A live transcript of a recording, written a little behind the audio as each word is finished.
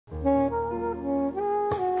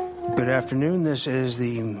Good afternoon. This is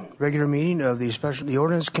the regular meeting of the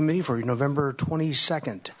Ordinance Committee for November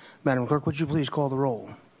 22nd. Madam Clerk, would you please call the roll?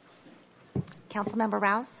 Councilmember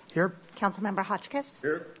Rouse? Here. Councilmember Hotchkiss?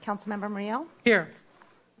 Here. Councilmember Murillo? Here.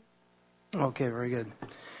 Okay, very good.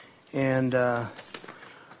 And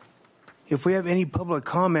if we have any public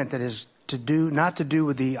comment that is not to do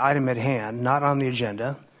with the item at hand, not on the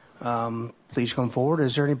agenda, please come forward.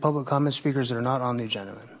 Is there any public comment speakers that are not on the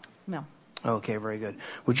agenda? No. Okay, very good.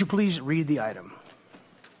 Would you please read the item?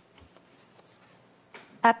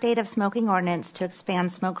 Update of smoking ordinance to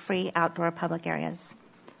expand smoke-free outdoor public areas.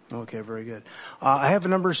 Okay, very good. I have a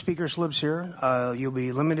number of speaker slips here. You'll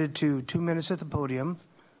be limited to 2 minutes at the podium.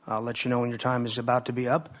 I'll let you know when your time is about to be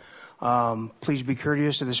up. Please be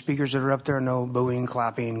courteous to the speakers that are up there. No booing,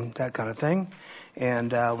 clapping, that kind of thing.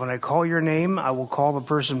 And when I call your name, I will call the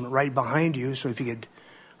person right behind you. So if you could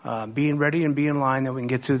be ready and be in line, then we can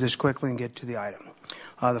get through this quickly and get to the item.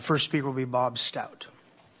 The first speaker will be Bob Stout.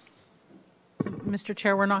 Mr.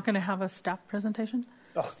 Chair, we're not going to have a staff presentation?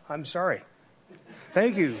 Oh, I'm sorry.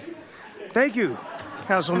 Thank you. Thank you,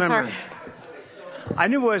 Council Member. I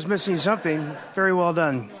knew I was missing something. Very well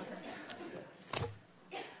done.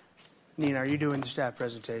 Nina, are you doing the staff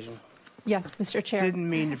presentation? Yes, Mr. Chair. Didn't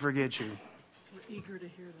mean to forget you. We're eager to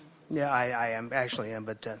hear them. Yeah, I am,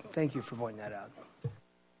 but thank you for pointing that out.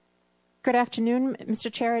 Good afternoon,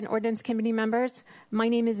 Mr. Chair and Ordinance Committee members. My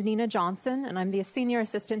name is Nina Johnson, and I'm the Senior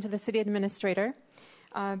Assistant to the City Administrator.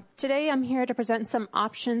 Today, I'm here to present some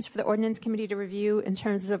options for the Ordinance Committee to review in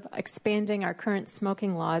terms of expanding our current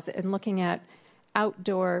smoking laws and looking at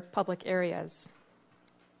outdoor public areas.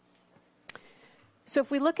 So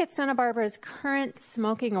if we look at Santa Barbara's current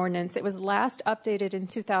smoking ordinance, it was last updated in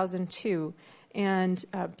 2002. And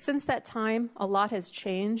since that time, a lot has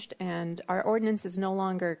changed, and our ordinance is no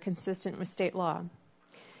longer consistent with state law.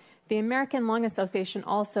 The American Lung Association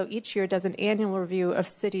also each year does an annual review of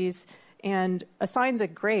cities and assigns a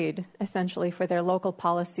grade, essentially, for their local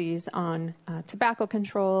policies on tobacco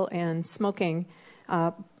control and smoking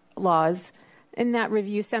laws. In that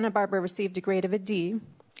review, Santa Barbara received a grade of a D.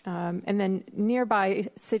 And then nearby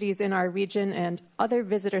cities in our region and other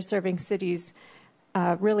visitor-serving cities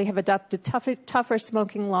really have adopted tougher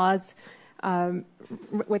smoking laws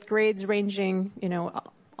with grades ranging,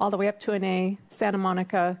 all the way up to an A. Santa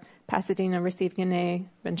Monica, Pasadena receiving an A,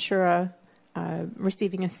 Ventura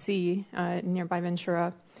receiving a C, nearby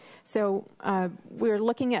Ventura. So we're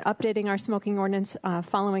looking at updating our smoking ordinance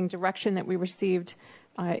following direction that we received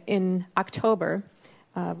in October.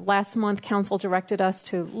 Last month, Council directed us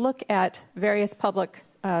to look at various public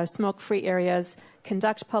smoke-free areas,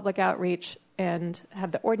 conduct public outreach, and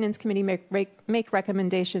have the Ordinance Committee make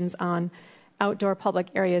recommendations on outdoor public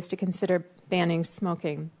areas to consider banning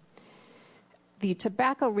smoking. The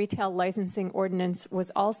tobacco retail licensing ordinance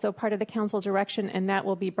was also part of the Council direction, and that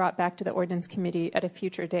will be brought back to the Ordinance Committee at a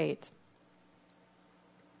future date.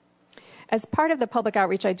 As part of the public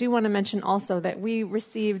outreach, I do want to mention also that we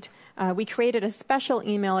created a special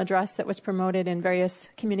email address that was promoted in various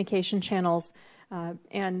communication channels.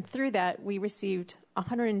 And through that, we received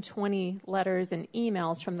 120 letters and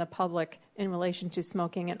emails from the public in relation to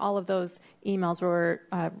smoking. And all of those emails were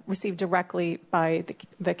received directly by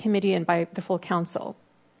the committee and by the full council.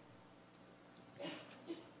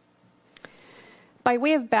 By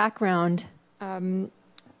way of background,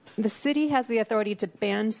 the city has the authority to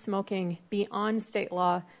ban smoking beyond state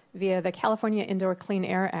law via the California Indoor Clean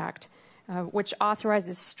Air Act, which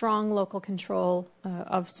authorizes strong local control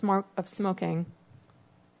of smoking.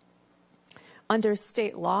 Under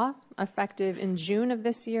state law, effective in June of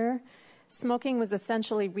this year, smoking was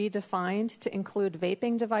essentially redefined to include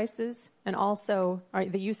vaping devices and also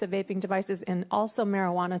the use of vaping devices and also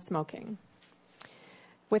marijuana smoking.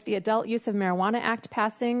 With the Adult Use of Marijuana Act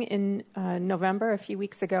passing in November, a few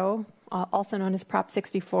weeks ago, also known as Prop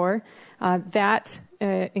 64, that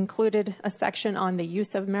included a section on the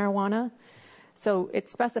use of marijuana. So it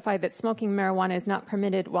specified that smoking marijuana is not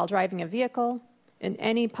permitted while driving a vehicle, in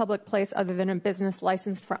any public place other than a business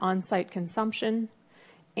licensed for on-site consumption,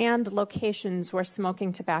 and locations where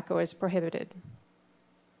smoking tobacco is prohibited.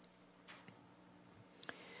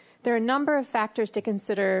 There are a number of factors to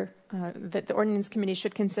consider that the Ordinance Committee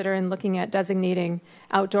should consider in looking at designating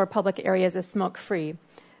outdoor public areas as smoke-free.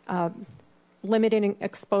 Limiting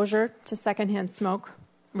exposure to secondhand smoke,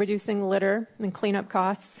 reducing litter and cleanup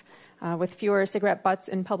costs with fewer cigarette butts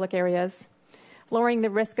in public areas, lowering the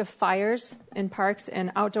risk of fires in parks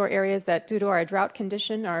and outdoor areas that, due to our drought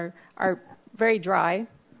condition, are very dry.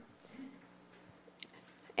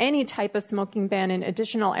 Any type of smoking ban in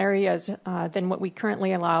additional areas than what we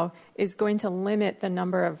currently allow is going to limit the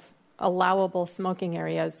number of allowable smoking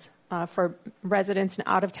areas for residents and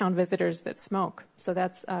out-of-town visitors that smoke. So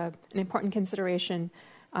that's an important consideration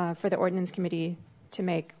for the Ordinance Committee to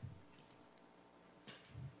make.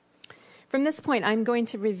 From this point, I'm going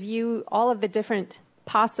to review all of the different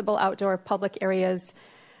possible outdoor public areas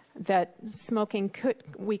that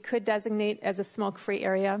we could designate as a smoke-free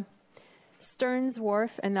area. Stearns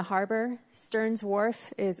Wharf and the harbor. Stearns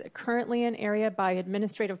Wharf is currently an area by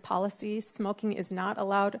administrative policy. Smoking is not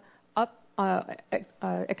allowed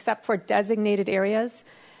except for designated areas.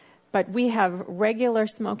 But we have regular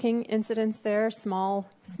smoking incidents there,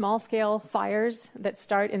 small-scale fires that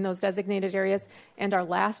start in those designated areas. And our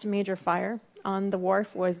last major fire on the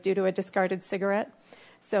wharf was due to a discarded cigarette.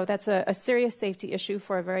 So that's a serious safety issue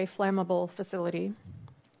for a very flammable facility.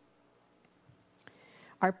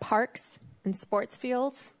 Our parks and sports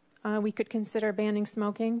fields, we could consider banning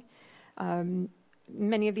smoking.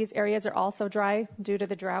 Many of these areas are also dry due to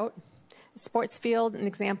the drought. Sports field, an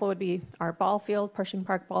example would be our ball field. Pershing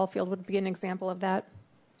Park ball field would be an example of that.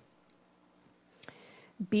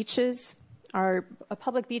 Beaches, our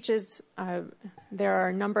public beaches, there are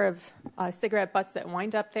a number of cigarette butts that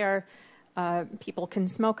wind up there. People can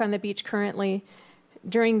smoke on the beach currently.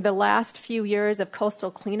 During the last few years of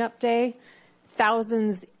Coastal Cleanup Day,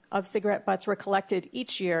 thousands of cigarette butts were collected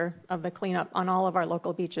each year of the cleanup on all of our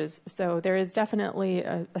local beaches. So there is definitely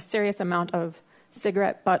a serious amount of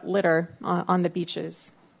cigarette butt litter on the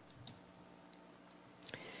beaches.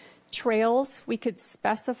 Trails, we could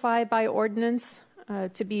specify by ordinance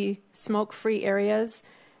to be smoke-free areas.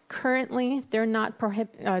 Currently, they're not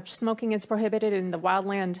smoking is prohibited in the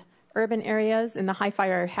wildland urban areas, in the high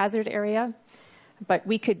fire hazard area. But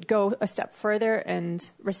we could go a step further and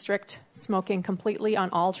restrict smoking completely on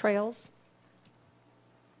all trails.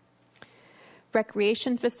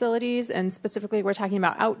 Recreation facilities, and specifically we're talking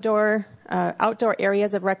about outdoor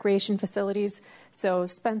areas of recreation facilities. So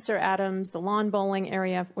Spencer Adams, the lawn bowling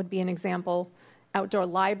area would be an example. Outdoor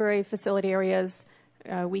library facility areas,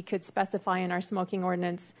 we could specify in our smoking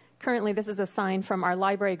ordinance. Currently, this is a sign from our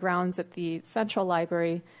library grounds at the Central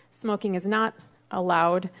Library. Smoking is not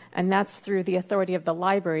allowed, and that's through the authority of the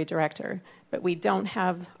library director. But we don't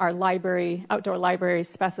have our outdoor libraries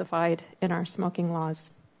specified in our smoking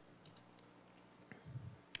laws.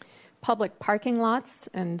 Public parking lots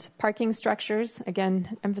and parking structures,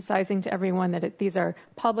 again, emphasizing to everyone that these are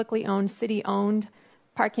publicly owned, city-owned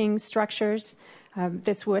parking structures.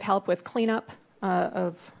 This would help with cleanup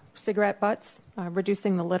of cigarette butts,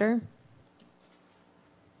 reducing the litter.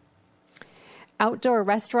 Outdoor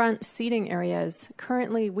restaurant seating areas.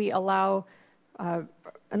 Currently, we allow,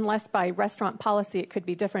 unless by restaurant policy it could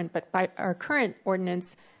be different, but by our current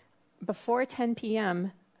ordinance, before 10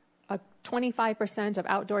 p.m., 25% of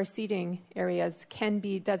outdoor seating areas can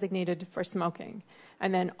be designated for smoking.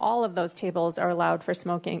 And then all of those tables are allowed for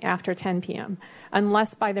smoking after 10 p.m.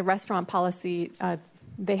 Unless by the restaurant policy,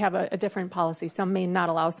 they have a different policy. Some may not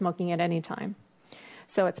allow smoking at any time.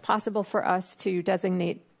 So it's possible for us to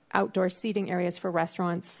designate outdoor seating areas for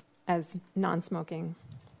restaurants as non-smoking.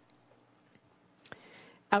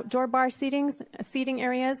 Outdoor bar seating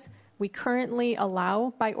areas, we currently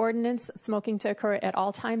allow by ordinance smoking to occur at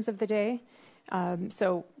all times of the day.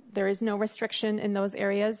 So there is no restriction in those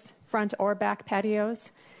areas, front or back patios.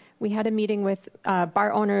 We had a meeting with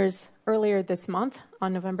bar owners earlier this month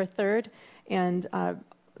on November 3rd, and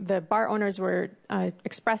the bar owners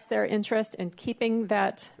expressed their interest in keeping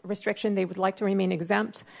that restriction. They would like to remain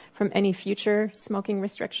exempt from any future smoking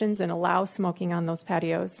restrictions and allow smoking on those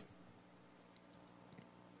patios.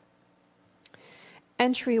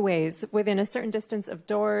 Entryways within a certain distance of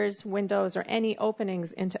doors, windows, or any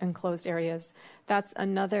openings into enclosed areas. That's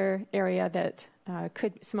another area that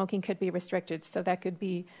smoking could be restricted. So that could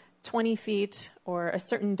be 20 feet or a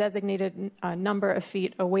certain designated number of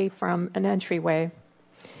feet away from an entryway.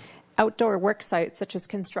 Outdoor work sites, such as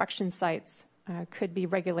construction sites, could be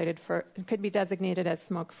designated as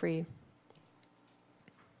smoke-free.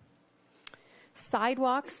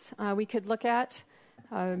 Sidewalks, we could look at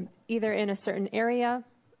either in a certain area,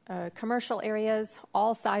 commercial areas,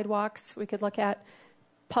 all sidewalks we could look at.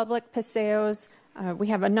 Public paseos, we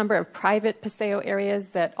have a number of private paseo areas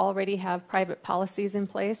that already have private policies in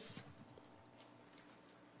place.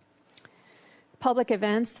 Public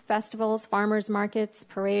events, festivals, farmers markets,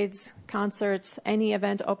 parades, concerts, any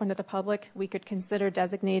event open to the public, we could consider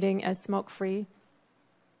designating as smoke-free.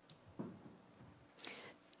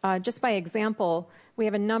 Just by example, we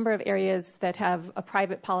have a number of areas that have a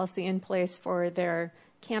private policy in place for their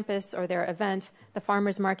campus or their event. The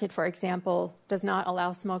farmers market, for example, does not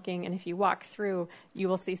allow smoking, and if you walk through, you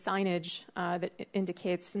will see signage that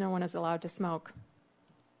indicates no one is allowed to smoke.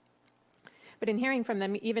 But in hearing from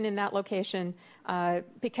them, even in that location,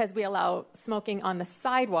 because we allow smoking on the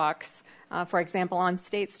sidewalks, for example, on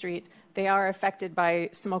State Street, they are affected by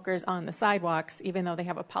smokers on the sidewalks, even though they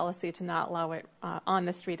have a policy to not allow it on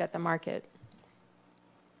the street at the market.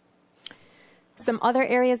 Some other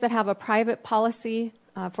areas that have a private policy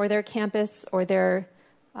for their campus or their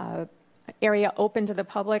area open to the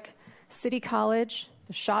public, City College,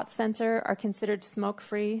 the Schott Center are considered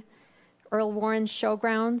smoke-free. Earl Warren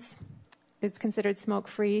Showgrounds is considered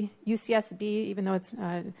smoke-free. UCSB, even though it's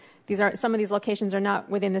some of these locations are not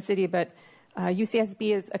within the city, but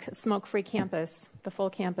UCSB is a smoke-free campus, the full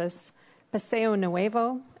campus. Paseo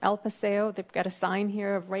Nuevo, El Paseo, they've got a sign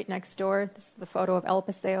here of right next door. This is the photo of El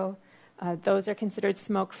Paseo. Those are considered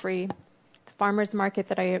smoke-free. The farmers market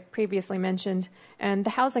that I previously mentioned, and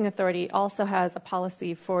the Housing Authority also has a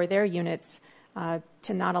policy for their units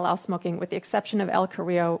to not allow smoking, with the exception of El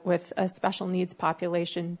Carrillo, with a special needs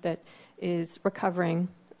population that is recovering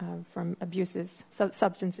from abuses,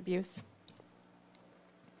 substance abuse.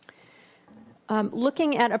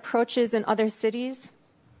 Looking at approaches in other cities,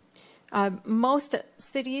 most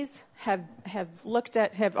cities have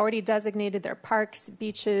already designated their parks,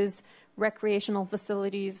 beaches, recreational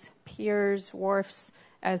facilities, piers, wharfs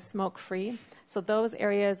as smoke-free. So those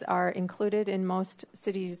areas are included in most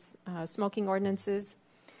cities' smoking ordinances.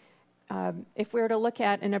 If we were to look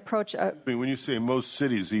at an approach... when you say most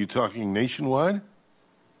cities, are you talking nationwide?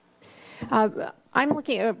 I'm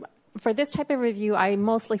looking at... For this type of review, I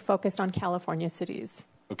mostly focused on California cities.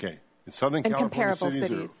 Okay. In Southern and California comparable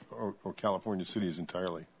cities. Or California cities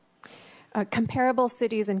entirely? Comparable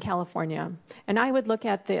cities in California. And I would look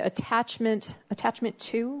at the attachment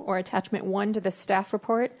 2 or attachment 1 to the staff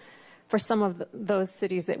report for some of those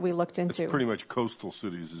cities that we looked into. It's pretty much coastal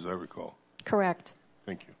cities, as I recall. Correct.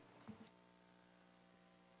 Thank you.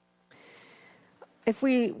 If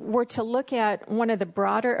we were to look at one of the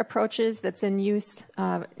broader approaches that's in use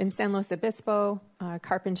in San Luis Obispo,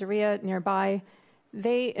 Carpinteria nearby,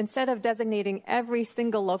 they, instead of designating every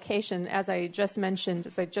single location, as I just mentioned,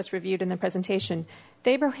 as I just reviewed in the presentation,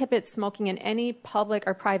 they prohibit smoking in any public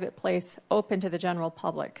or private place open to the general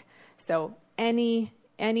public. So any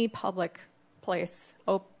public place,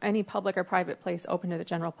 any public or private place open to the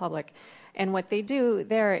general public. And what they do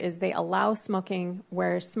there is they allow smoking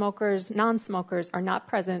where non-smokers are not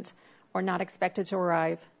present or not expected to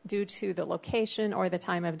arrive due to the location or the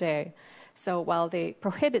time of day. So while they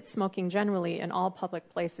prohibit smoking generally in all public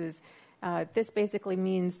places, this basically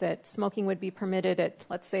means that smoking would be permitted at,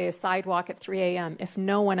 let's say, a sidewalk at 3 a.m. if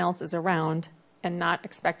no one else is around and not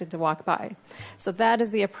expected to walk by. So that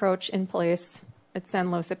is the approach in place at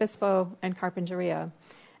San Luis Obispo and Carpinteria.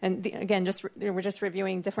 And again, we're just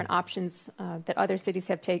reviewing different options that other cities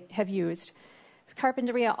have used.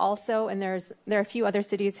 Carpinteria also, and there are a few other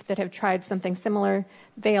cities that have tried something similar.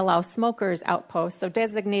 They allow smokers outposts, so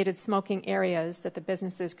designated smoking areas that the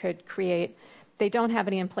businesses could create. They don't have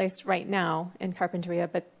any in place right now in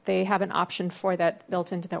Carpinteria, but they have an option for that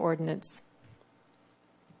built into the ordinance.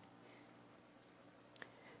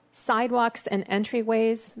 Sidewalks and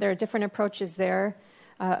entryways, there are different approaches there.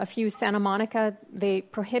 A few, Santa Monica, they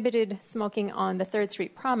prohibited smoking on the 3rd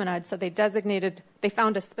Street Promenade, so they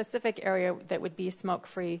found a specific area that would be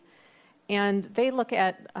smoke-free. And they look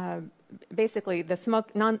at, basically,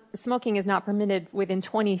 smoking is not permitted within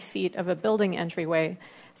 20 feet of a building entryway.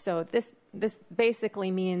 So this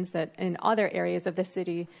basically means that in other areas of the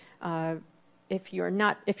city, if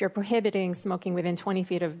you're prohibiting smoking within 20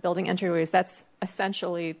 feet of building entryways, that's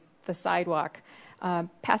essentially the sidewalk.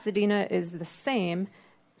 Pasadena is the same.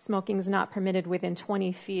 Smoking is not permitted within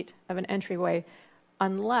 20 feet of an entryway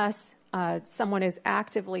unless someone is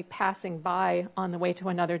actively passing by on the way to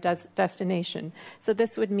another destination. So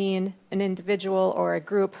this would mean an individual or a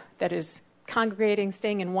group that is congregating,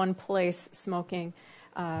 staying in one place, smoking.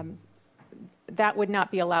 That would not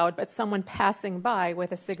be allowed, but someone passing by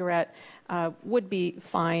with a cigarette would be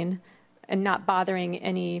fine and not bothering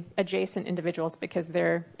any adjacent individuals because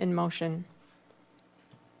they're in motion.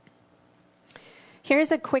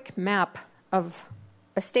 Here's a quick map of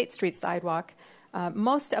a State Street sidewalk.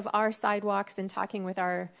 Most of our sidewalks, in talking with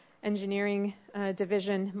our engineering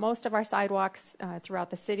division, most of our sidewalks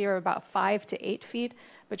throughout the city are about 5 to 8 feet.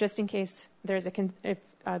 But just in case if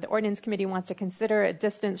the ordinance committee wants to consider a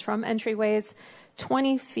distance from entryways,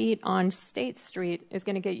 20 feet on State Street is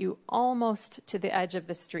going to get you almost to the edge of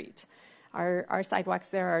the street. Our sidewalks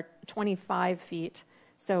there are 25 feet.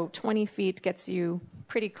 So 20 feet gets you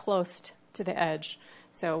pretty close to the edge.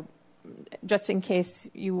 So just in case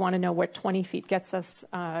you want to know what 20 feet gets us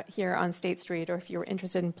here on State Street, or if you're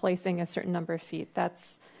interested in placing a certain number of feet,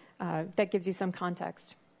 that gives you some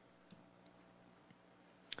context.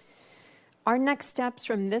 Our next steps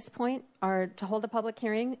from this point are to hold a public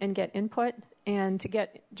hearing and get input and to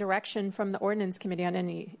get direction from the Ordinance Committee on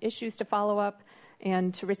any issues to follow up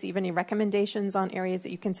and to receive any recommendations on areas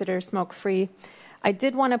that you consider smoke-free. I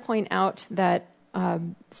did want to point out that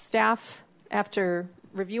staff, after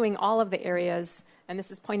reviewing all of the areas, and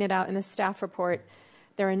this is pointed out in the staff report,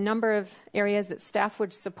 there are a number of areas that staff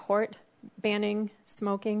would support banning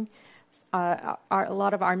smoking. A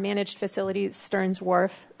lot of our managed facilities, Stearns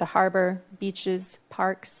Wharf, the harbor, beaches,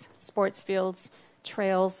 parks, sports fields,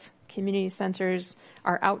 trails, community centers,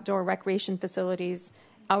 our outdoor recreation facilities,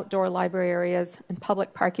 outdoor library areas, and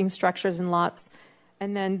public parking structures and lots.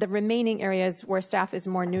 And then the remaining areas where staff is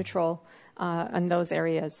more neutral in those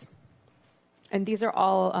areas. And these are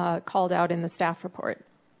all called out in the staff report.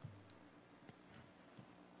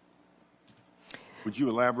 Would you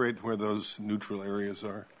elaborate where those neutral areas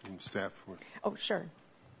are in staff? Oh, sure.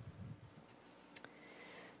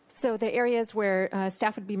 So the areas where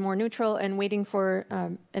staff would be more neutral and waiting for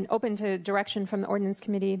and open to direction from the Ordinance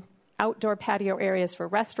Committee: outdoor patio areas for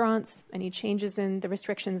restaurants, any changes in the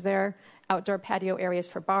restrictions there, outdoor patio areas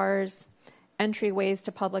for bars, entryways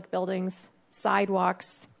to public buildings,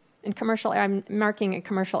 sidewalks, and commercial. I'm marking it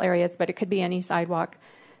commercial areas, but it could be any sidewalk,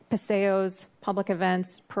 paseos, public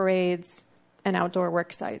events, parades, and outdoor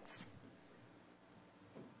work sites.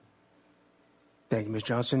 Thank you, Ms.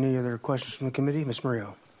 Johnson. Any other questions from the committee? Ms.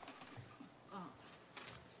 Murillo.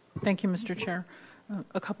 Thank you, Mr. Chair.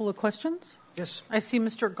 A couple of questions. Yes. I see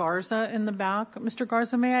Mr. Garza in the back. Mr.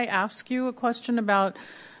 Garza, may I ask you a question about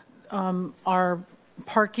our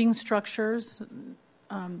parking structures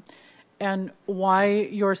and why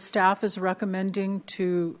your staff is recommending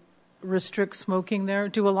to restrict smoking there?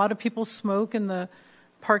 Do a lot of people smoke in the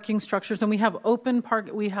parking structures? And we have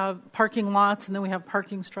we have parking lots, and then we have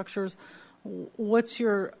parking structures. What's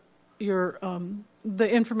your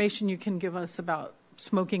the information you can give us about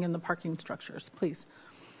smoking in the parking structures, please?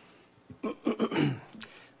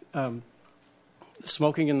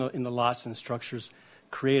 Smoking in the lots and structures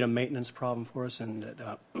create a maintenance problem for us, and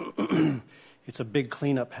it's a big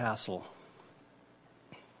cleanup hassle.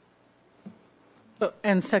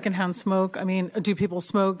 And secondhand smoke, I mean, do people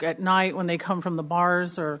smoke at night when they come from the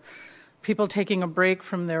bars, or people taking a break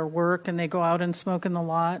from their work and they go out and smoke in the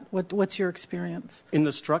lot? What's your experience? In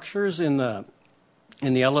the structures, in the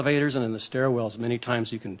elevators and in the stairwells, many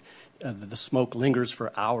times you can the smoke lingers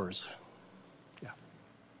for hours. Yeah.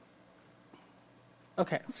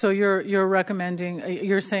 Okay, so you're recommending,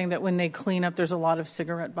 you're saying that when they clean up, there's a lot of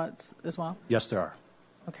cigarette butts as well? Yes, there are.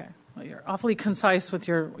 Okay. Well, you're awfully concise with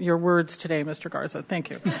your words today, Mr. Garza. Thank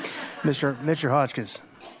you. Mr. Hotchkiss.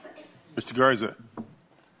 Mr. Garza,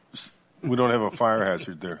 we don't have a fire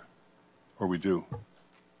hazard there, or we do?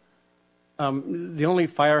 The only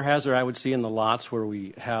fire hazard I would see in the lots where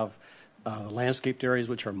we have landscaped areas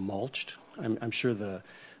which are mulched. I'm sure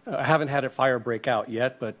I haven't had a fire break out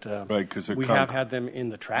yet, but right, 'cause we have had them in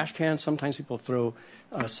the trash cans. Sometimes people throw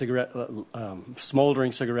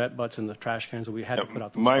smoldering cigarette butts in the trash cans, and we had to put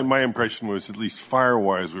out. My impression was at least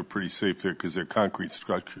fire-wise we're pretty safe there because they're concrete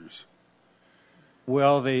structures.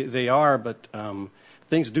 Well, they are, but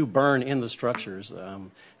things do burn in the structures.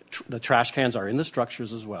 The trash cans are in the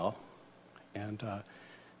structures as well, and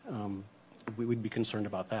we would be concerned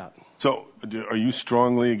about that. So are you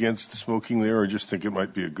strongly against smoking there, or just think it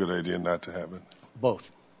might be a good idea not to have it?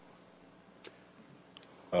 Both.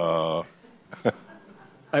 That's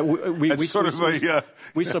sort of a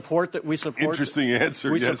we support interesting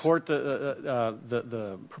answer. We yes. support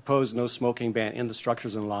the proposed no smoking ban in the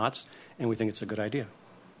structures and lots, and we think it's a good idea.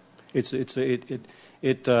 It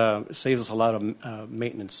saves us a lot of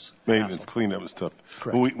maintenance. Maintenance, cleanup and stuff.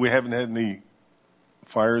 Correct. Well, we haven't had any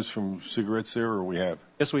fires from cigarettes there, or we have?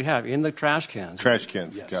 Yes, we have in the trash cans. Trash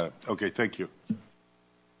cans. Yes. Got it. Okay, thank you.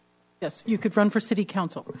 Yes, you could run for city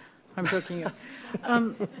council. I'm joking you.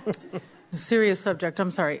 Serious subject,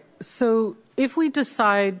 I'm sorry. So if we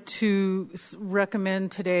decide to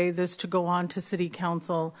recommend today this to go on to city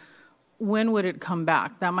council, when would it come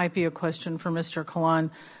back? That might be a question for Mr.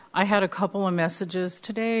 Kalan. I had a couple of messages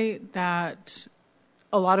today that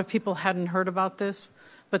a lot of people hadn't heard about this,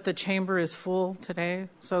 but the chamber is full today,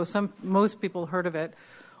 so most people heard of it.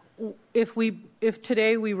 If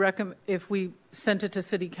today if we sent it to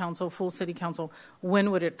city council, full city council,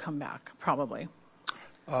 when would it come back? Probably.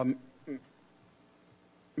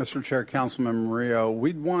 Mr. Chair, Councilman Murillo,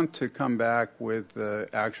 we'd want to come back with the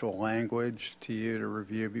actual language to you to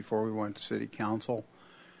review before we went to city council.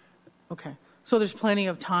 Okay, so there's plenty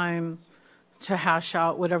of time to hash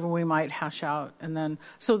out whatever we might hash out, and then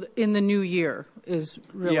so in the new year is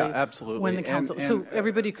really absolutely when the council. and so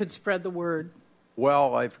everybody could spread the word.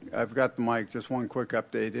 Well, I've got the mic. Just one quick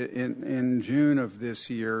update. In June of this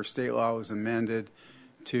year, state law was amended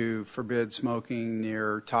to forbid smoking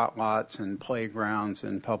near tot lots and playgrounds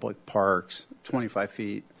and public parks, 25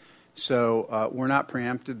 feet. So we're not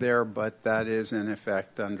preempted there, but that is in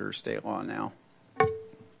effect under state law now.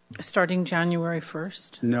 Starting January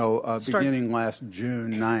 1st? No, beginning last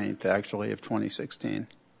June 9th, actually, of 2016.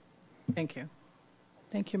 Thank you.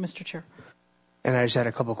 Thank you, Mr. Chair. And I just had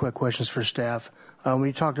a couple of quick questions for staff. When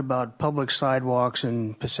you talked about public sidewalks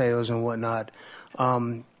and paseos and whatnot,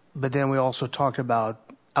 but then we also talked about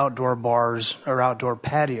outdoor bars or outdoor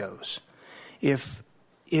patios. If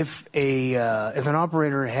an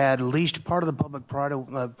operator had leased part of the public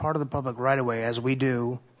right of way, as we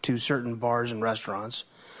do to certain bars and restaurants,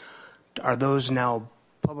 are those now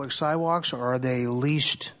public sidewalks, or are they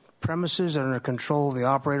leased premises that are under control of the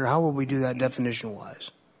operator? How would we do that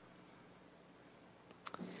definition-wise?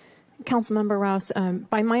 Councilmember Rouse,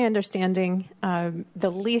 by my understanding, the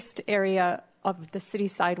leased area of the city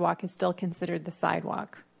sidewalk is still considered the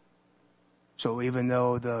sidewalk. So even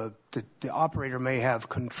though the operator may have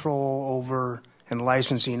control over and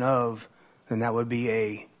licensing of, then that would be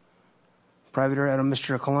a private area.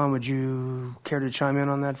 Mr. Kalan, would you care to chime in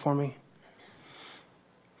on that for me?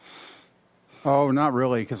 Oh, not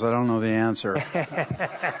really, because I don't know the answer.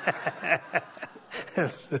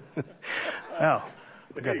 Oh,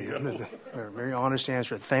 I got the very honest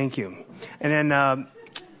answer. Thank you. And then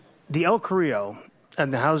the El Carrillo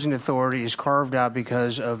and the Housing Authority is carved out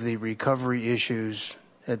because of the recovery issues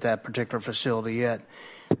at that particular facility. Yet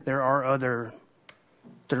there are other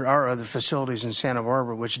facilities in Santa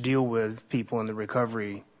Barbara which deal with people in the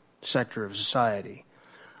recovery sector of society.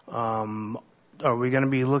 Are we going to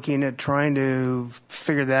be looking at trying to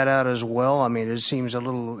figure that out as well? I mean, it seems a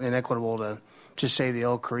little inequitable to just say the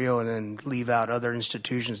El Carrillo and then leave out other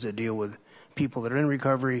institutions that deal with people that are in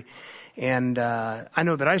recovery. And I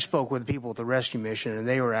know that I spoke with people at the rescue mission, and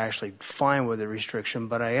they were actually fine with the restriction,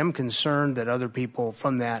 but I am concerned that other people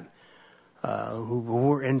from that who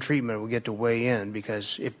were in treatment will get to weigh in,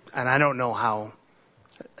 because and I don't know how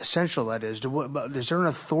essential that is. Is there an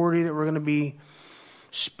authority that we're going to be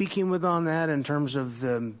speaking with on that in terms of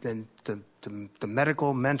the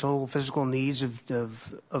medical, mental, physical needs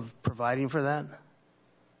of providing for that?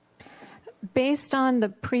 Based on the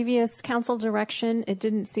previous council direction, it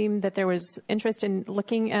didn't seem that there was interest in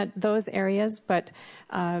looking at those areas. But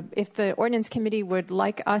if the ordinance committee would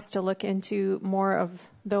like us to look into more of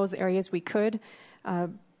those areas, we could.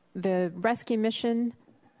 The rescue mission,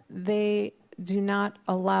 they do not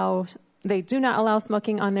allow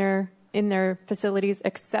smoking in their facilities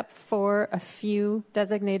except for a few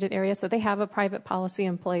designated areas. So they have a private policy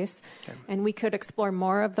in place, okay. And we could explore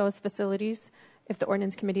more of those facilities if the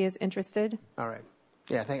ordinance committee is interested. All right.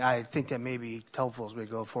 Yeah, I think that may be helpful as we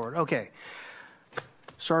go forward. Okay.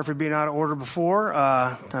 Sorry for being out of order before.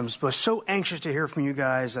 I'm so anxious to hear from you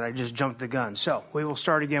guys that I just jumped the gun. So we will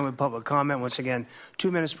start again with public comment. Once again,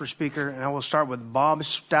 2 minutes per speaker, and I will start with Bob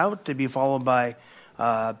Stout to be followed by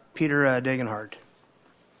Peter Degenhardt.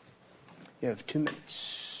 You have 2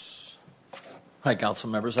 minutes. Hi, council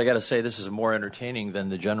members. I got to say this is more entertaining than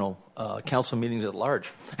the general council meetings at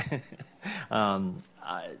large.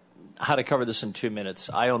 How to cover this in 2 minutes.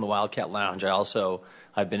 I own the Wildcat Lounge.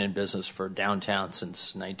 I've been in business for downtown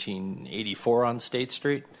since 1984 on State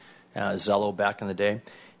Street, Zello back in the day.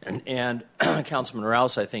 And Councilman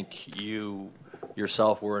Rouse, I think you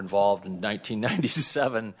yourself were involved in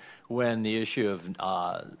 1997 when the issue of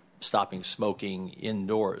stopping smoking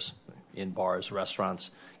indoors in bars,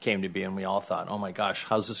 restaurants came to be, and we all thought, oh my gosh,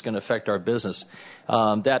 how's this going to affect our business?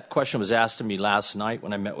 That question was asked to me last night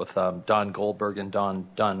when I met with Don Goldberg and Don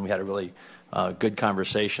Dunn. We had a really good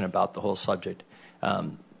conversation about the whole subject.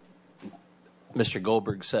 Mr.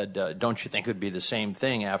 Goldberg said, don't you think it would be the same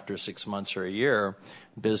thing after 6 months or a year?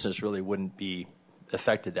 Business really wouldn't be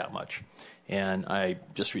affected that much. And I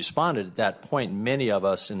just responded at that point, many of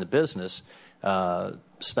us in the business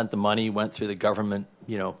spent the money, went through the government,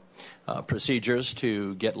 procedures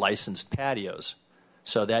to get licensed patios.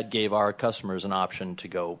 So that gave our customers an option to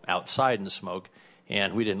go outside and smoke,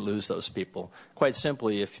 and we didn't lose those people. Quite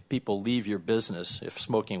simply, if people leave your business, if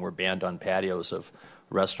smoking were banned on patios of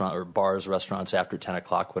restaurant or bars, restaurants after 10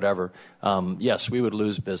 o'clock, whatever, yes, we would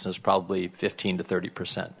lose business probably 15 to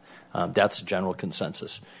 30%. That's the general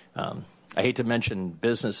consensus. I hate to mention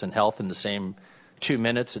business and health in the same 2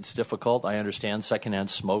 minutes. It's difficult. I understand secondhand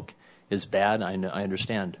smoke is bad. I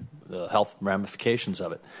understand the health ramifications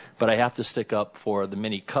of it. But I have to stick up for the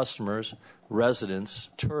many customers, residents,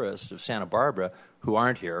 tourists of Santa Barbara who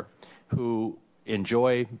aren't here, who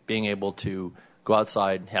enjoy being able to go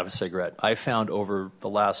outside and have a cigarette. I found over the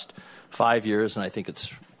last 5 years, and I think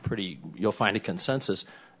it's you'll find a consensus,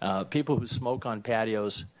 people who smoke on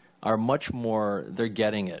patios are much more, they're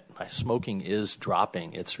getting it. Smoking is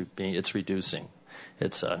dropping. It's reducing.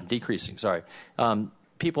 It's decreasing, sorry.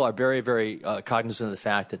 People are very, very cognizant of the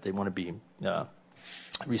fact that they want to be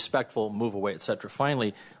respectful, move away, et cetera.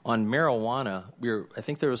 Finally, on marijuana, I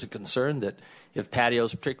think there was a concern that if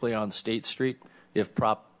patios, particularly on State Street, if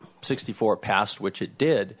Prop 64 passed, which it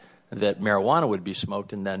did, that marijuana would be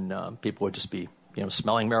smoked and then people would just be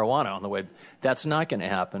smelling marijuana on the way. That's not going to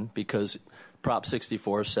happen because Prop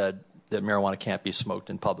 64 said that marijuana can't be smoked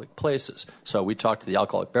in public places. So we talked to the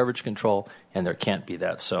Alcoholic Beverage Control, and there can't be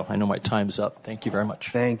that. So I know my time's up. Thank you very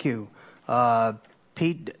much. Thank you.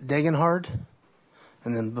 Pete Degenhard,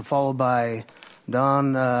 and then followed by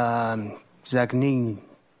Don Zachnini.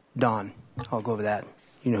 Don, I'll go over that.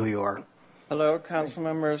 You know who you are. Hello, council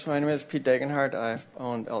members. My name is Pete Degenhard. I've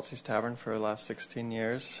owned Elsie's Tavern for the last 16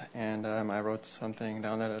 years, and I wrote something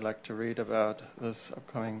down that I'd like to read about this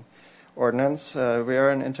upcoming ordinance. We are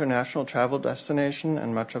an international travel destination,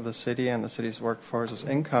 and much of the city and the city's workforce's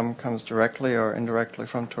income comes directly or indirectly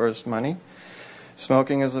from tourist money.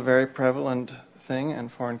 Smoking is a very prevalent thing in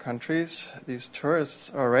foreign countries. These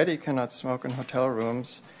tourists already cannot smoke in hotel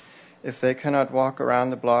rooms. If they cannot walk around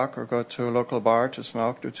the block or go to a local bar to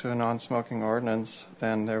smoke due to a non-smoking ordinance,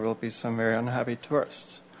 then there will be some very unhappy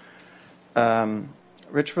tourists.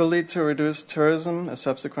 Which will lead to reduced tourism, a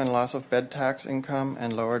subsequent loss of bed tax income,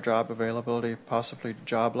 and lower job availability, possibly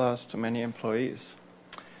job loss to many employees.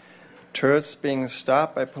 Tourists being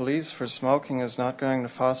stopped by police for smoking is not going to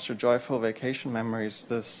foster joyful vacation memories.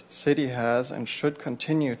 This city has and should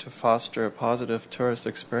continue to foster a positive tourist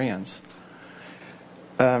experience.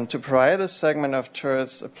 To provide this segment of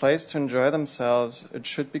tourists a place to enjoy themselves, it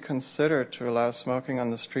should be considered to allow smoking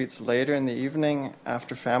on the streets later in the evening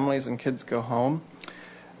after families and kids go home,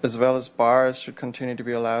 as well as bars should continue to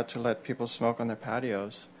be allowed to let people smoke on their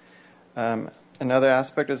patios. Another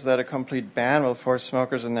aspect is that a complete ban will force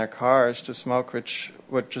smokers in their cars to smoke, which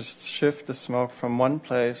would just shift the smoke from one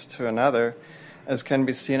place to another, as can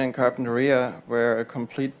be seen in Carpinteria, where a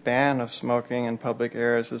complete ban of smoking in public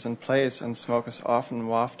areas is in place and smoke is often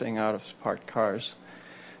wafting out of parked cars.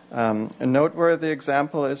 A noteworthy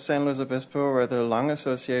example is San Luis Obispo, where the Lung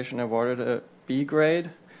Association awarded a B grade,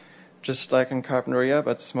 just like in Carpinteria,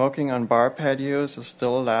 but smoking on bar patios is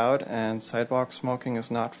still allowed, and sidewalk smoking is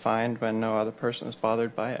not fined when no other person is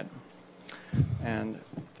bothered by it. And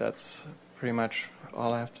that's pretty much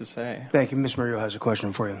all I have to say. Thank you. Ms. Murillo has a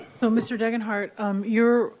question for you. So, Mr. Degenhart,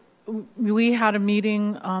 we had a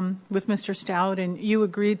meeting with Mr. Stout, and you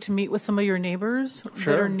agreed to meet with some of your neighbors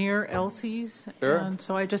that are near Elsie's. Sure. And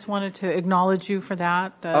so I just wanted to acknowledge you for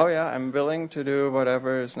that. Oh, yeah. I'm willing to do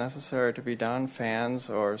whatever is necessary to be done, fans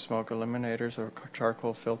or smoke eliminators or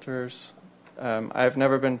charcoal filters. I've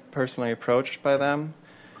never been personally approached by them.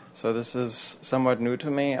 So this is somewhat new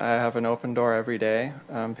to me. I have an open door every day.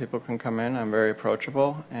 People can come in. I'm very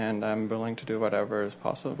approachable, and I'm willing to do whatever is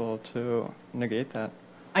possible to negate that.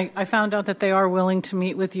 I found out that they are willing to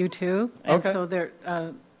meet with you too, and Okay. so they're,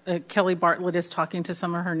 Kelly Bartlett is talking to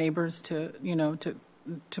some of her neighbors to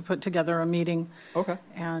put together a meeting. Okay.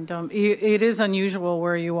 And it is unusual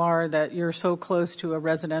where you are that you're so close to a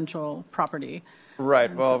residential property. Right.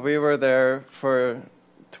 And Well, so- we were there for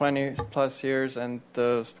 20 plus years, and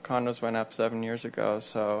those condos went up 7 years ago.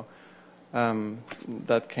 So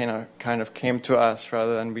that kind of came to us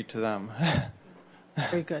rather than we to them.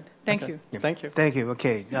 Very good. Thank Okay. you. Thank you. Thank you.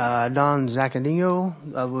 Okay. Don Zachanino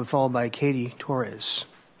will be followed by Katie Torres.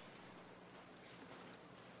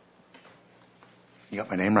 You got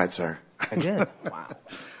my name right, sir. I did. Wow.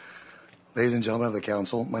 Ladies and gentlemen of the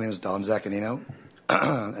council, my name is Don Zachanino,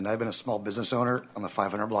 and I've been a small business owner on the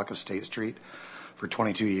 500 block of State Street for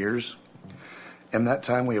 22 years. In that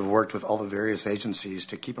time, we have worked with all the various agencies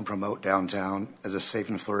to keep and promote downtown as a safe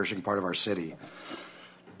and flourishing part of our city.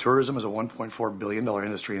 Tourism is a $1.4 billion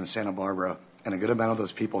industry in Santa Barbara, and a good amount of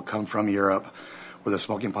those people come from Europe, where the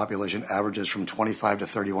smoking population averages from 25 to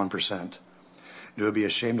 31%. It would be a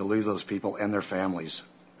shame to lose those people and their families.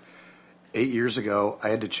 8 years ago, I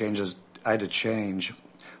had to change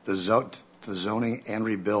the zoning and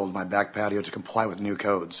rebuild my back patio to comply with new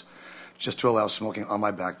codes, just to allow smoking on my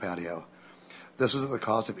back patio. This was at the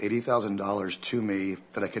cost of $80,000 to me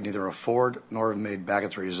that I could neither afford nor have made back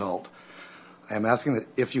as a result. I am asking that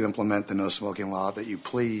if you implement the no smoking law, that you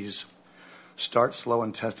please start slow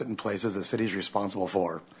and test it in places the city is responsible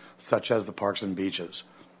for, such as the parks and beaches,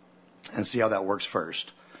 and see how that works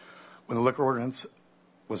first. When the liquor ordinance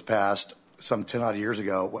was passed, some 10 odd years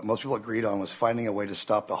ago, what most people agreed on was finding a way to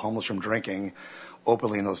stop the homeless from drinking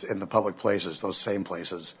openly in the public places, those same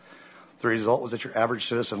places. The result was that your average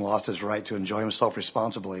citizen lost his right to enjoy himself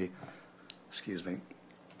responsibly.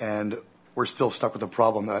 And we're still stuck with the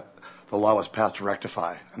problem that the law was passed to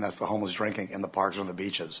rectify, and that's the homeless drinking in the parks and the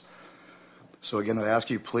beaches. So again, I ask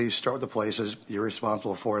you, please start with the places you're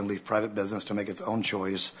responsible for and leave private business to make its own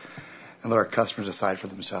choice and let our customers decide for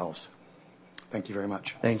themselves. Thank you very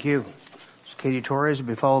much. Thank you. So Katie Torres will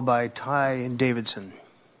be followed by Ty Davidson.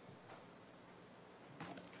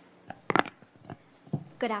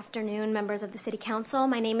 Good afternoon, members of the City Council.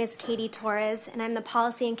 My name is Katie Torres, and I'm the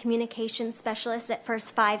Policy and Communications Specialist at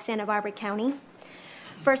First 5 Santa Barbara County.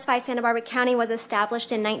 First 5 Santa Barbara County was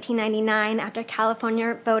established in 1999 after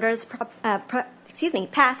California voters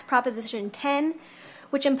passed Proposition 10,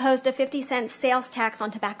 which imposed a 50-cent sales tax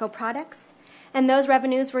on tobacco products, and those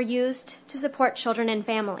revenues were used to support children and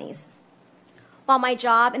families. While my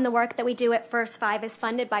job and the work that we do at First 5 is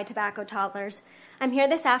funded by tobacco toddlers, I'm here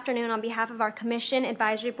this afternoon on behalf of our Commission,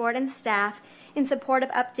 Advisory Board, and staff in support of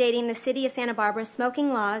updating the City of Santa Barbara's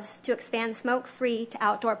smoking laws to expand smoke-free to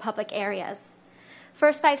outdoor public areas.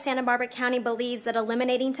 First 5 Santa Barbara County believes that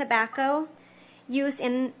eliminating tobacco use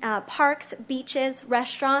in parks, beaches,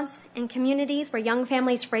 restaurants, and communities where young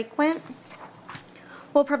families frequent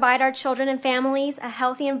will provide our children and families a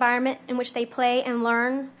healthy environment in which they play and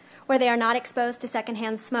learn, where they are not exposed to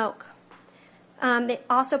secondhand smoke. It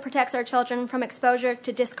also protects our children from exposure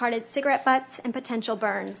to discarded cigarette butts and potential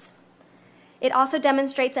burns. It also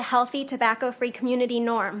demonstrates a healthy tobacco-free community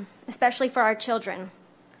norm, especially for our children.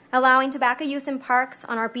 Allowing tobacco use in parks,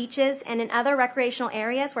 on our beaches, and in other recreational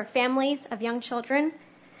areas where families of young children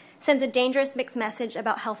sends a dangerous mixed message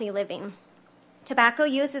about healthy living. Tobacco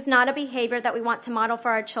use is not a behavior that we want to model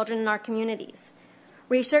for our children in our communities.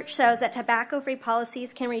 Research shows that tobacco-free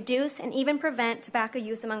policies can reduce and even prevent tobacco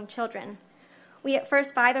use among children. We at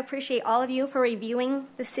First 5 appreciate all of you for reviewing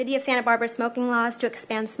the City of Santa Barbara smoking laws to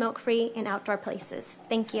expand smoke-free in outdoor places.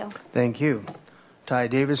 Thank you. Thank you. Ty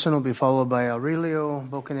Davidson will be followed by Aurelio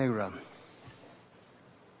Bocanegra.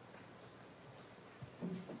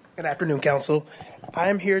 Good afternoon, Council. I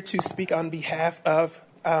am here to speak on behalf of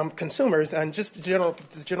consumers and just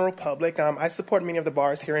the general public. I support many of the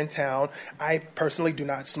bars here in town. I personally do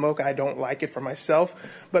not smoke. I don't like it for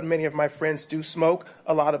myself, but many of my friends do smoke.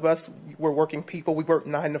 A lot of us, we're working people. We work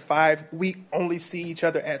 9 to 5. We only see each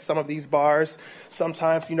other at some of these bars.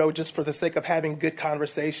 Sometimes, just for the sake of having good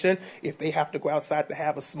conversation, if they have to go outside to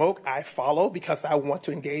have a smoke, I follow because I want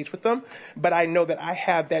to engage with them. But I know that I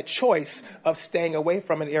have that choice of staying away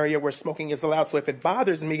from an area where smoking is allowed. So if it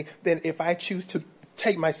bothers me, then if I choose to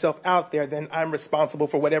take myself out there, then I'm responsible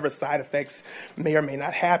for whatever side effects may or may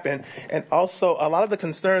not happen. And also, a lot of the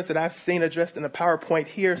concerns that I've seen addressed in the PowerPoint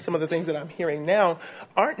here, some of the things that I'm hearing now,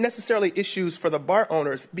 aren't necessarily issues for the bar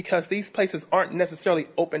owners because these places aren't necessarily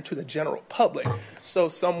open to the general public. So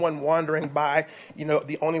someone wandering by,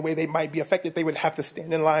 the only way they might be affected, they would have to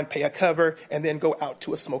stand in line, pay a cover, and then go out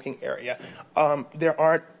to a smoking area. There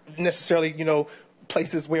aren't necessarily,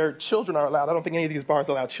 places where children are allowed. I don't think any of these bars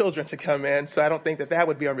allow children to come in, so I don't think that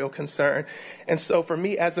would be a real concern. And so for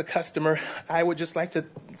me as a customer, I would just like to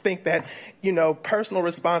think that, personal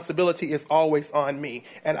responsibility is always on me.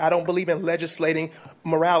 And I don't believe in legislating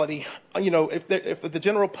morality. If the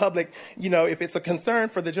general public, if it's a concern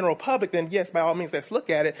for the general public, then yes, by all means, let's look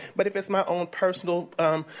at it. But if it's my own personal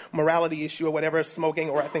morality issue or whatever, smoking,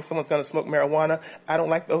 or I think someone's going to smoke marijuana, I don't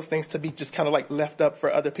like those things to be just kind of like left up for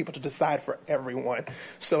other people to decide for everyone.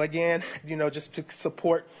 So again, just to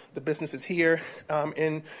support the businesses here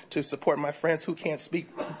and to support my friends who can't speak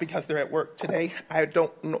because they're at work today, I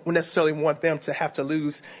don't necessarily want them to have to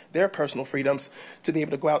lose their personal freedoms to be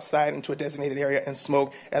able to go outside into a designated area and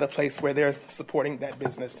smoke at a place where they're supporting that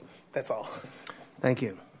business. That's all. Thank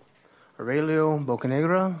you. Aurelio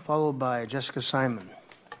Bocanegra, followed by Jessica Simon.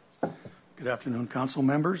 Good afternoon, council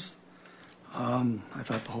members. I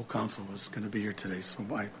thought the whole council was going to be here today, so I'm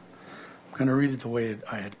going to read it the way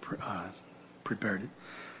I had prepared it.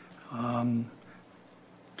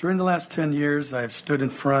 During the last 10 years, I have stood in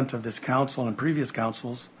front of this council and previous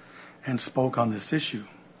councils and spoke on this issue.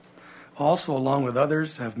 Also, along with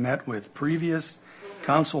others, have met with previous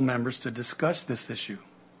council members to discuss this issue.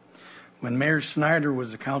 When Mayor Snyder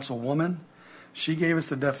was a councilwoman, she gave us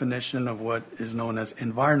the definition of what is known as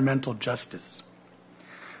environmental justice.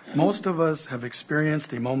 Most of us have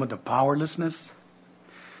experienced a moment of powerlessness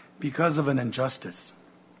because of an injustice.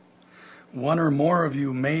 One or more of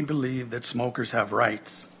you may believe that smokers have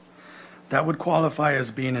rights. That would qualify as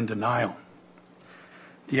being in denial.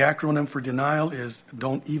 The acronym for denial is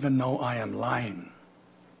 "Don't even know I am lying."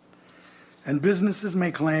 And businesses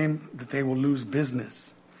may claim that they will lose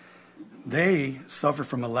business. They suffer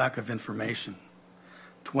from a lack of information.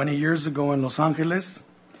 20 years ago in Los Angeles,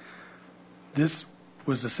 this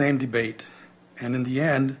was the same debate. And in the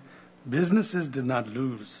end, businesses did not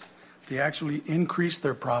lose. They actually increased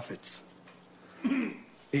their profits.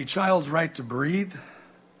 A child's right to breathe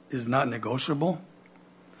is not negotiable.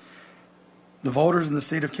 The voters in the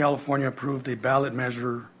state of California approved a ballot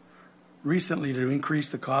measure recently to increase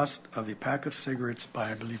the cost of a pack of cigarettes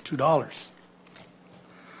by, I believe, $2.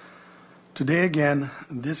 Today, again,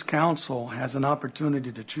 this council has an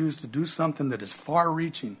opportunity to choose to do something that is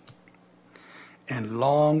far-reaching and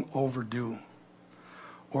long overdue,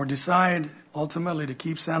 or decide ultimately to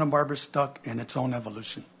keep Santa Barbara stuck in its own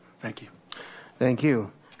evolution. Thank you. Thank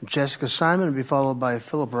you. Jessica Simon will be followed by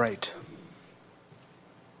Philip Wright.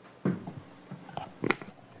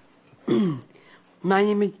 My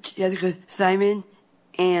name is Jessica Simon,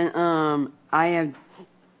 and I have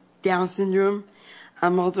Down syndrome.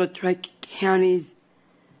 I'm also Tri-County's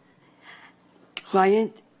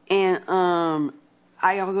client, and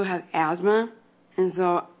I also have asthma, and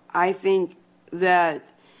so I think that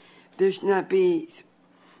there should not be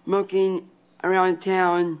smoking around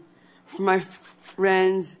town for my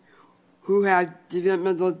friends who have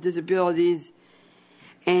developmental disabilities,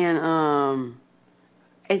 and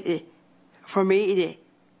for me, it's a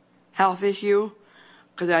health issue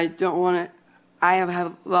because I don't want to. I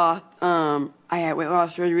have lost. I had weight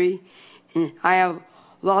loss surgery, and I have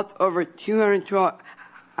lost over 212.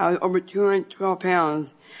 I was over 212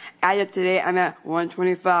 pounds. As of today, I'm at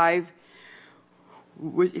 125,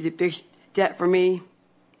 which is a big step for me.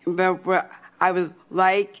 But what I would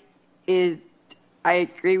like is, I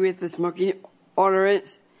agree with the smoking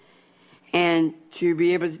ordinance, and to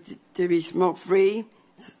be able to be smoke free.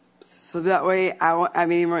 So that way I won't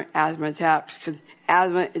have any more asthma attacks, because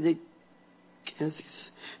asthma is a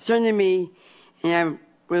concern to me, and I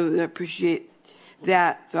really appreciate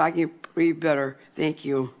that so I can breathe better. Thank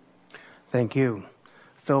you. Thank you.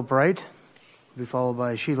 Phil Bright will be followed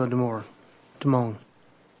by Sheila Damone.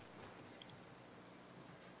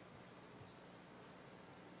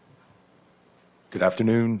 Good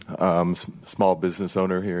afternoon. Small business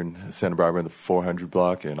owner here in Santa Barbara in the 400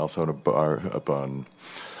 block, and also in a bar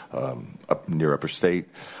up near Upper State.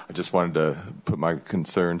 I just wanted to put my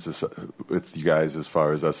concerns with you guys as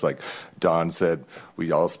far as us. Like Don said,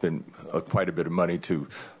 we all spend quite a bit of money to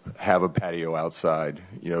have a patio outside,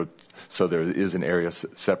 so there is an area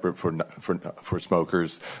separate for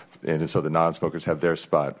smokers, and so the non-smokers have their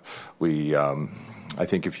spot. I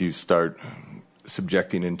think if you start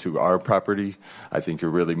subjecting into our property, I think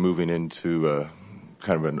you're really moving into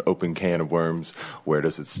kind of an open can of worms. Where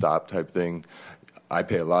does it stop type thing? I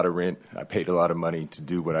pay a lot of rent. I paid a lot of money to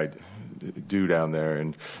do what I do down there,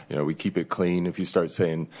 and we keep it clean. If you start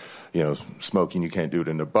saying, smoking, you can't do it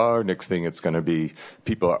in a bar, next thing it's going to be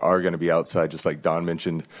people are going to be outside, just like Don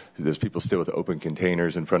mentioned. There's people still with open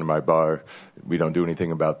containers in front of my bar. We don't do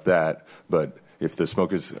anything about that, but if the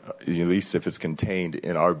smokers, at least if it's contained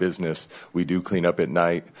in our business, we do clean up at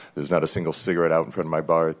night. There's not a single cigarette out in front of my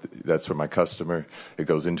bar. That's for my customer. It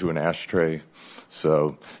goes into an ashtray.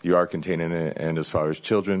 So you are containing it. And as far as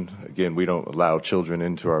children, again, we don't allow children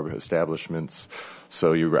into our establishments.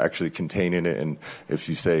 So you're actually containing it. And if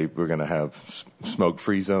you say we're going to have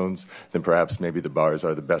smoke-free zones, then perhaps maybe the bars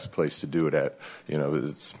are the best place to do it at.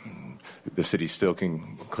 The city still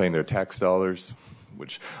can claim their tax dollars,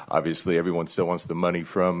 which obviously everyone still wants the money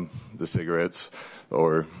from the cigarettes,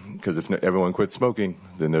 or because if everyone quits smoking,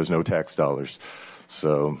 then there's no tax dollars.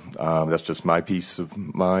 So that's just my peace of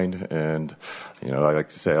mind, and I like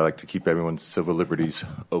to say I like to keep everyone's civil liberties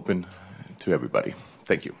open to everybody.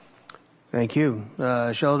 Thank you. Thank you.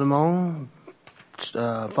 Sheila Damone,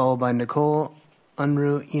 followed by Nicole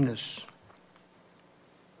Unruh Enos.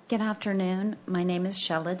 Good afternoon. My name is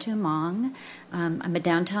Sheila Dumong. I'm a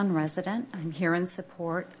downtown resident. I'm here in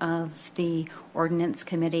support of the Ordinance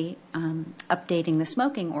Committee updating the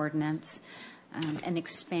smoking ordinance and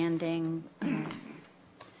expanding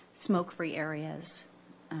smoke-free areas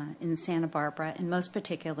in Santa Barbara, and most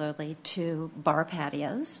particularly to bar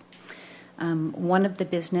patios. One of the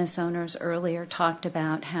business owners earlier talked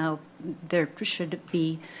about how there should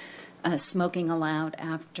be smoking allowed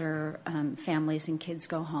after families and kids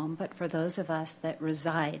go home, but for those of us that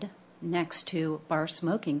reside next to bar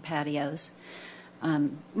smoking patios,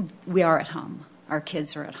 we are at home. Our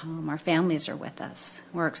kids are at home. Our families are with us.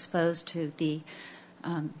 We're exposed to the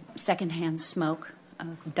secondhand smoke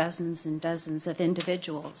of dozens and dozens of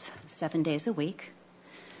individuals 7 days a week.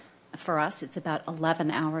 For us, it's about 11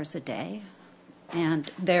 hours a day, and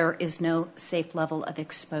there is no safe level of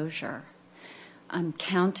exposure. I'm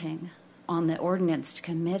counting on the ordinance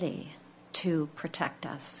committee to protect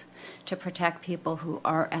us, to protect people who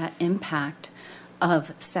are at impact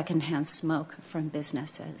of secondhand smoke from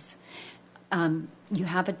businesses. You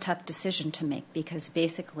have a tough decision to make because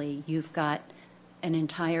basically you've got an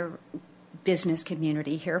entire business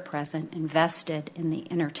community here present invested in the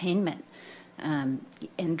entertainment and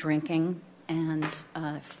drinking and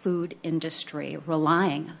food industry,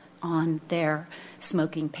 relying on their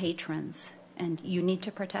smoking patrons. And you need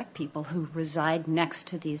to protect people who reside next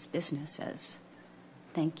to these businesses.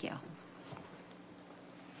 Thank you.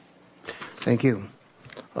 Thank you.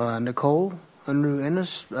 Nicole Unruh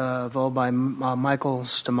Ennis, followed by Michael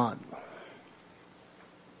Stamat.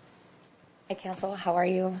 Hi, Council. How are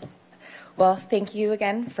you? Well, thank you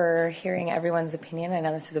again for hearing everyone's opinion. I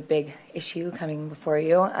know this is a big issue coming before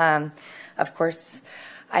you. Of course,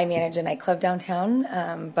 I manage a nightclub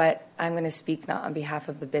downtown, but I'm going to speak not on behalf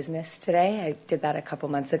of the business today. I did that a couple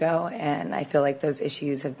months ago, and I feel like those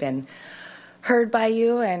issues have been heard by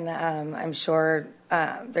you, and I'm sure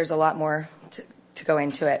there's a lot more to go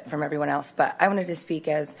into it from everyone else. But I wanted to speak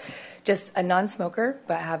as just a non-smoker,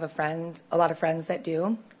 but have a lot of friends that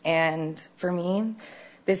do. And for me,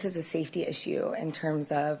 this is a safety issue in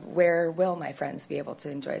terms of where will my friends be able to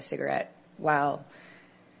enjoy a cigarette while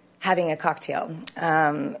having a cocktail.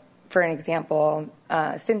 For an example,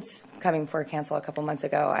 since coming for council a couple months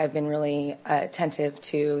ago, I've been really attentive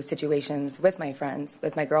to situations with my friends,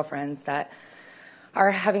 with my girlfriends that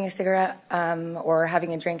are having a cigarette or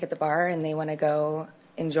having a drink at the bar and they want to go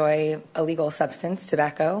enjoy a legal substance,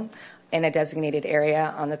 tobacco, in a designated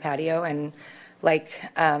area on the patio. And like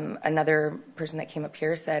another person that came up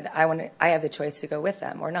here said, I have the choice to go with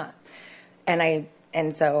them or not.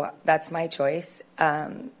 And so that's my choice.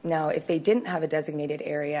 Now, if they didn't have a designated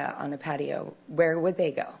area on a patio, where would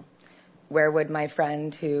they go? Where would my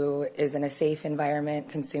friend who is in a safe environment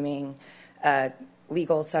consuming a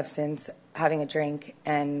legal substance, having a drink,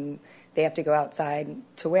 and they have to go outside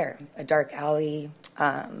to where? A dark alley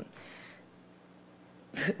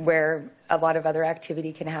where a lot of other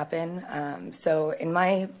activity can happen. So in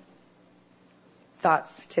my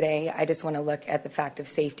thoughts today, I just want to look at the fact of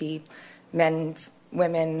safety, men,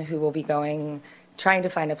 women who will be going, trying to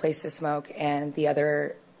find a place to smoke, and the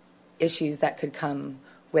other issues that could come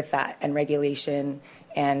with that, and regulation,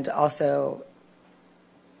 and also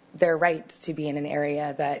their right to be in an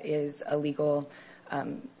area that is a legal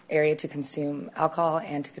area to consume alcohol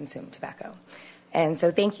and to consume tobacco. And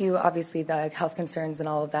so thank you. Obviously, the health concerns and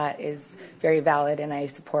all of that is very valid, and I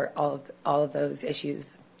support all of those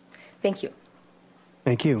issues. Thank you.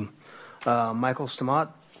 Thank you. Michael Stamat,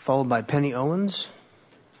 followed by Penny Owens.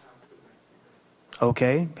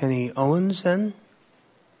 Okay, Penny Owens then.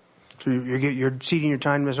 So you're ceding your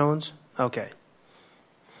time, Ms. Owens? Okay.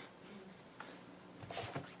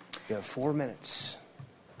 You have 4 minutes.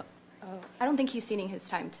 Oh, I don't think he's ceding his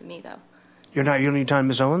time to me, though. You don't need time,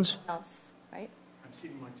 Ms. Owens? Else, right? I'm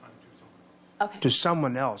ceding my time to someone else. Okay. To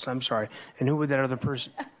someone else. I'm sorry. And who would that other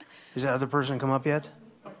person? Is that other person come up yet?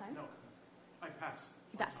 No, I pass.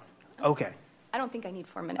 He passes. Okay. I don't think I need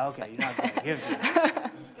 4 minutes. Okay, but. you're not going to give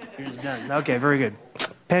it. You're done. Okay, very good.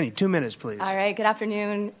 Penny, 2 minutes, please. All right. Good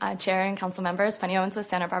afternoon, Chair and Council members. Penny Owens with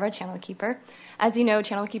Santa Barbara Channel Keeper. As you know,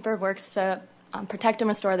 Channel Keeper works to protect and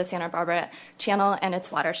restore the Santa Barbara Channel and its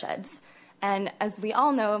watersheds. And as we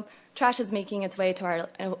all know, trash is making its way to our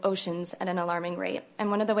oceans at an alarming rate.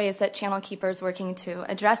 And one of the ways that Channel Keeper is working to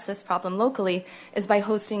address this problem locally is by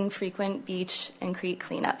hosting frequent beach and creek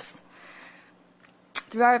cleanups.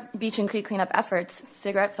 Through our beach and creek cleanup efforts,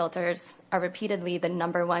 cigarette filters are repeatedly the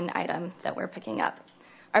 #1 item that we're picking up.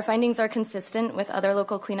 Our findings are consistent with other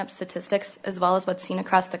local cleanup statistics, as well as what's seen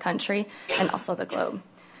across the country and also the globe.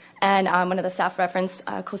 And one of the staff referenced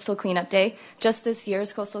Coastal Cleanup Day. Just this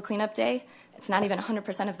year's Coastal Cleanup Day, it's not even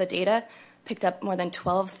 100% of the data, picked up more than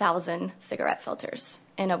 12,000 cigarette filters.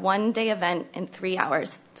 In a one-day event in 3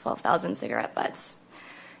 hours, 12,000 cigarette butts.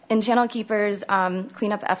 In Channel Keeper's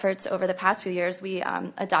cleanup efforts over the past few years, we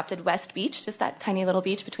adopted West Beach, just that tiny little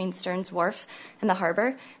beach between Stearns Wharf and the harbor,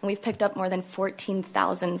 and we've picked up more than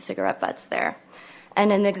 14,000 cigarette butts there.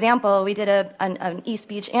 And an example, we did an East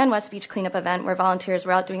Beach and West Beach cleanup event where volunteers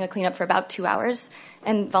were out doing a cleanup for about 2 hours,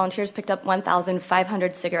 and volunteers picked up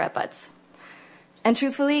 1,500 cigarette butts. And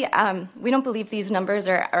truthfully, we don't believe these numbers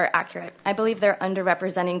are accurate. I believe they're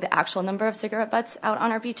underrepresenting the actual number of cigarette butts out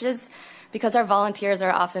on our beaches because our volunteers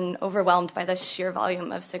are often overwhelmed by the sheer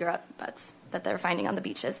volume of cigarette butts that they're finding on the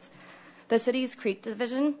beaches. The city's creek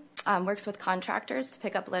division works with contractors to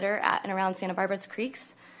pick up litter at and around Santa Barbara's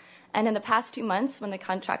creeks. And in the past 2 months, when the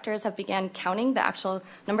contractors have began counting the actual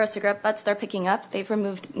number of cigarette butts they're picking up, they've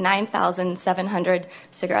removed 9,700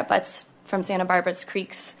 cigarette butts from Santa Barbara's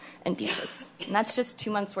creeks and beaches. And that's just 2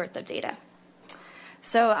 months' worth of data.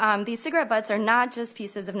 So these cigarette butts are not just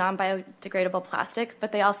pieces of non-biodegradable plastic,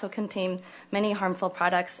 but they also contain many harmful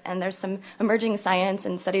products. And there's some emerging science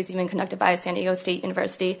and studies even conducted by San Diego State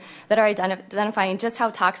University that are identifying just how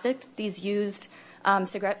toxic these used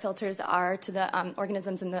cigarette filters are to the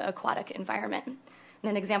organisms in the aquatic environment. And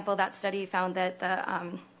an example of that study found that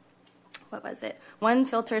the one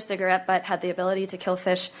filter cigarette butt had the ability to kill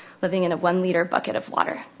fish living in a 1 liter bucket of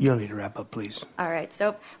water. You'll need to wrap up, please. All right.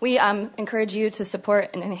 So we encourage you to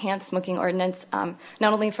support an enhanced smoking ordinance,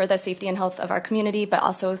 not only for the safety and health of our community, but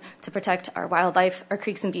also to protect our wildlife, our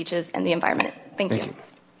creeks and beaches, and the environment. Thank you.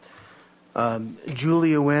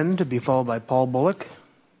 Julia Nguyen, to be followed by Paul Bullock.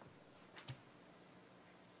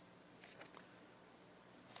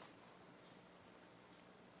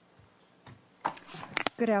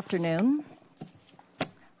 Good afternoon.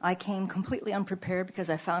 I came completely unprepared because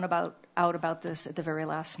I found out about this at the very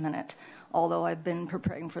last minute, although I've been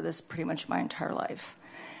preparing for this pretty much my entire life.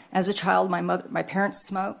 As a child, my parents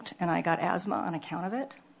smoked, and I got asthma on account of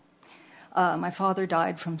it. My father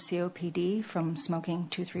died from COPD from smoking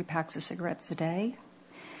 2-3 packs of cigarettes a day.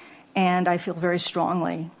 And I feel very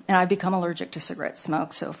strongly, and I've become allergic to cigarette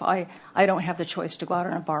smoke, so if I don't have the choice to go out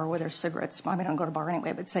in a bar where there's cigarette smoke, I mean, I don't go to a bar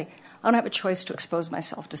anyway, but say, I don't have a choice to expose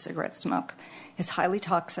myself to cigarette smoke. It's highly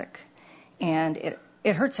toxic, and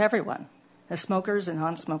it hurts everyone, the smokers and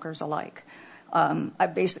non-smokers alike. I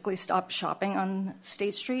basically stopped shopping on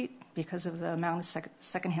State Street because of the amount of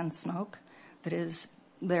secondhand smoke that is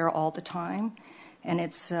there all the time. And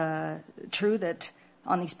it's true that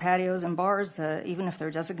on these patios and bars, even if they're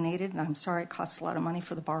designated, and I'm sorry, it costs a lot of money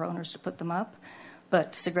for the bar owners to put them up,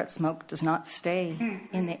 but cigarette smoke does not stay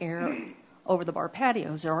in the air over the bar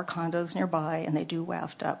patios. There are condos nearby, and they do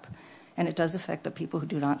waft up. And it does affect the people who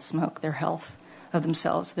do not smoke, their health of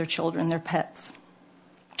themselves, their children, their pets.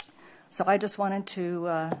 So I just wanted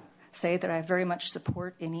to say that I very much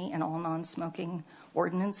support any and all non-smoking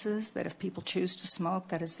ordinances, that if people choose to smoke,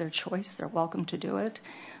 that is their choice. They're welcome to do it.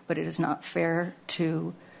 But it is not fair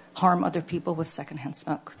to harm other people with secondhand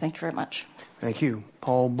smoke. Thank you very much. Thank you.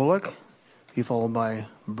 Paul Bullock, be followed by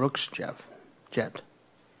Brooks Jet.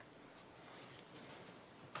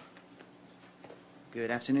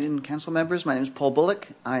 Good afternoon, council members. My name is Paul Bullock.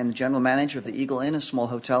 I am the general manager of the Eagle Inn, a small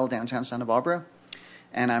hotel downtown Santa Barbara,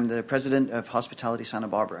 and I'm the president of Hospitality Santa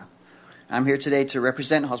Barbara. I'm here today to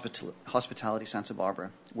represent Hospitality Santa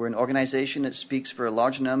Barbara. We're an organization that speaks for a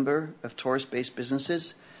large number of tourist-based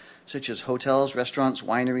businesses, such as hotels, restaurants,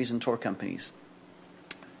 wineries, and tour companies.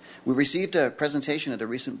 We received a presentation at a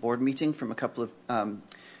recent board meeting from a couple of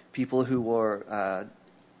people who were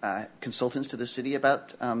consultants to the city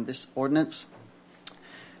about this ordinance.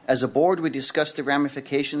 As a board, we discussed the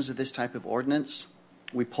ramifications of this type of ordinance.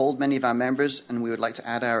 We polled many of our members, and we would like to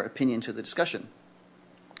add our opinion to the discussion.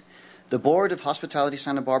 The Board of Hospitality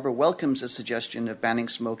Santa Barbara welcomes a suggestion of banning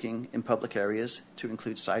smoking in public areas to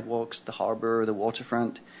include sidewalks, the harbor, the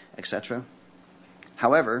waterfront, etc.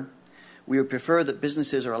 However, we would prefer that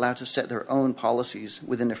businesses are allowed to set their own policies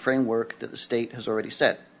within a framework that the state has already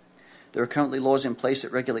set. There are currently laws in place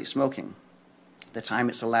that regulate smoking, the time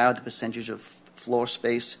it's allowed, the percentage of floor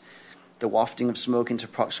space, the wafting of smoke into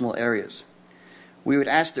proximal areas. We would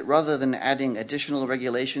ask that rather than adding additional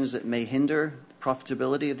regulations that may hinder the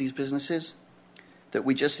profitability of these businesses, that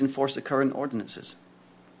we just enforce the current ordinances.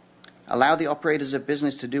 Allow the operators of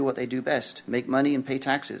business to do what they do best, make money and pay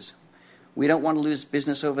taxes. We don't want to lose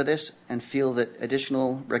business over this and feel that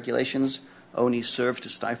additional regulations only serve to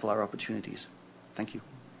stifle our opportunities. Thank you.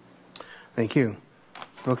 Thank you.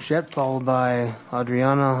 Brooks Jet, followed by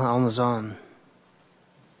Adriana Almazan.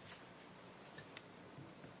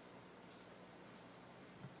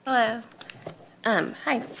 Hello.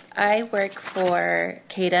 Hi. I work for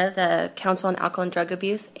CADA, the Council on Alcohol and Drug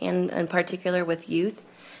Abuse, and in particular with youth.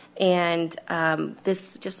 And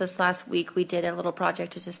this last week, we did a little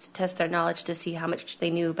project to just test their knowledge to see how much they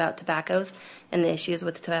knew about tobaccos and the issues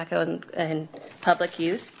with tobacco and public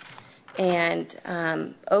use. And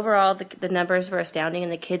overall, the numbers were astounding,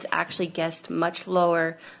 and the kids actually guessed much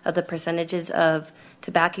lower of the percentages of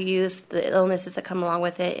tobacco use, the illnesses that come along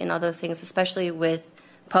with it, and all those things, especially with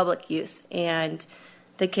public use. And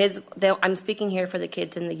the kids, I'm speaking here for the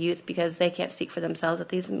kids and the youth because they can't speak for themselves at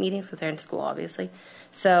these meetings because they're in school, obviously.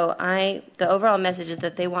 So the overall message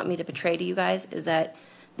that they want me to portray to you guys is that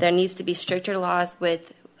there needs to be stricter laws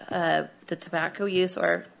with the tobacco use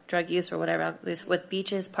or drug use or whatever with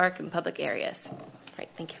beaches, park, and public areas. All right,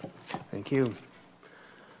 thank you. Thank you.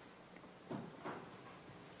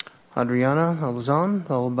 Adriana Alazan,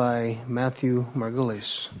 followed by Matthew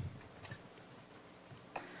Margulis.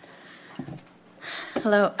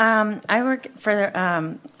 Hello. I work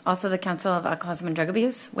for also the Council of Alcoholism and Drug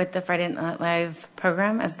Abuse with the Friday Night Live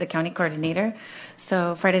program as the county coordinator.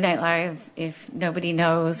 So Friday Night Live, if nobody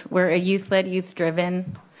knows, we're a youth-led,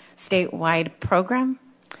 youth-driven, statewide program.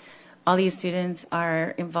 All these students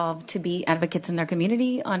are involved to be advocates in their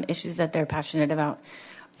community on issues that they're passionate about.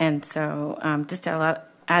 And so just to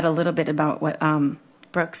add a little bit about what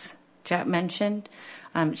Brooks Jett mentioned.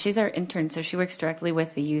 She's our intern, so she works directly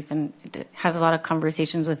with the youth and has a lot of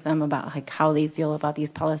conversations with them about like how they feel about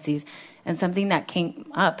these policies. And something that came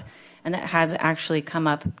up and that has actually come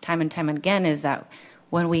up time and time again is that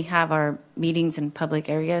when we have our meetings in public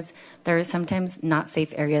areas, there are sometimes not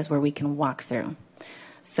safe areas where we can walk through.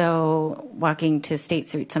 So walking to State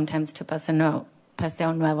Street, sometimes to Paseo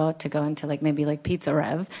Nuevo to go into maybe Pizza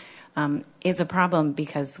Rev is a problem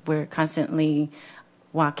because we're constantly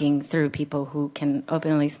walking through people who can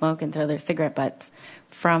openly smoke and throw their cigarette butts.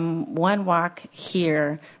 From one walk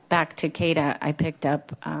here back to CADA, I picked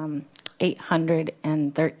up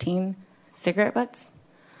 813 cigarette butts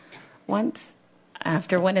once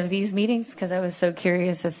after one of these meetings because I was so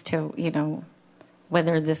curious as to,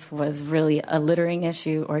 whether this was really a littering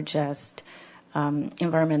issue or just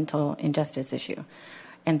environmental injustice issue.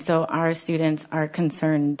 And so our students are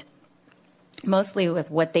concerned mostly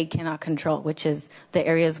with what they cannot control, which is the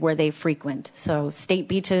areas where they frequent. So state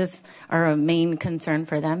beaches are a main concern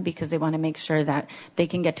for them because they want to make sure that they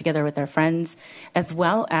can get together with their friends, as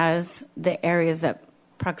well as the areas that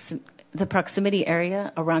the proximity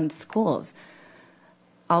area around schools.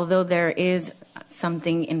 Although there is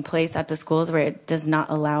something in place at the schools where it does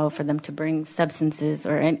not allow for them to bring substances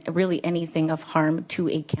or really anything of harm to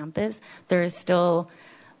a campus, there is still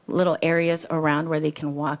little areas around where they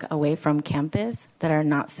can walk away from campus that are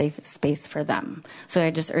not safe space for them. So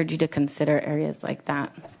I just urge you to consider areas like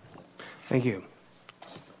that. Thank you.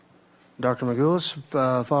 Dr. Margulis,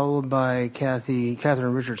 followed by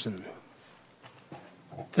Catherine Richardson.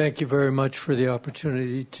 Thank you very much for the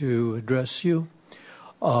opportunity to address you.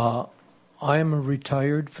 I am a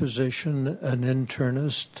retired physician, an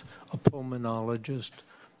internist, a pulmonologist.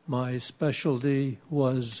 My specialty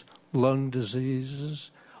was lung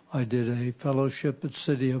diseases. I did a fellowship at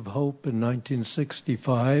City of Hope in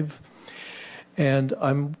 1965. And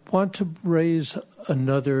I want to raise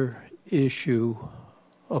another issue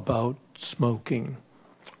about smoking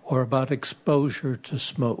or about exposure to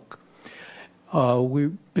smoke.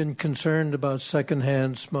 We've been concerned about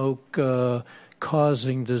secondhand smoke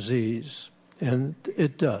causing disease, and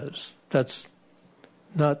it does. That's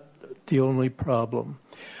not the only problem.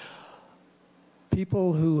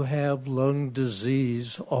 People who have lung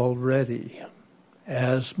disease already,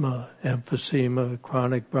 asthma, emphysema,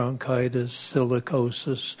 chronic bronchitis,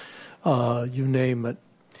 silicosis, you name it.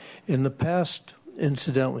 In the past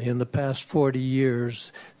 40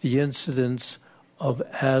 years, the incidence of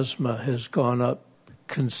asthma has gone up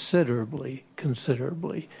considerably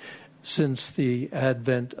since the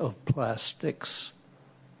advent of plastics.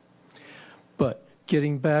 But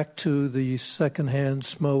getting back to the secondhand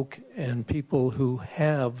smoke and people who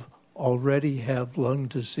already have lung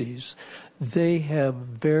disease, they have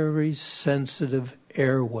very sensitive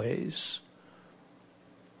airways,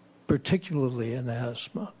 particularly in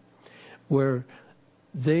asthma, where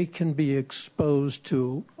they can be exposed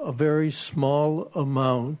to a very small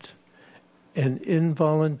amount and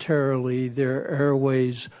involuntarily their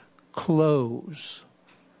airways close.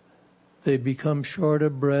 They become short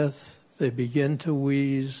of breath. They begin to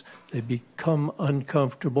wheeze, they become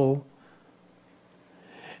uncomfortable.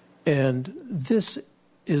 And this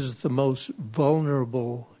is the most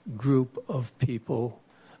vulnerable group of people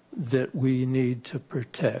that we need to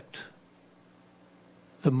protect.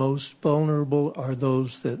 The most vulnerable are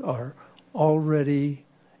those that are already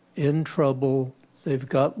in trouble, they've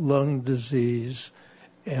got lung disease,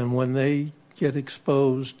 and when they get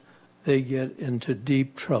exposed, they get into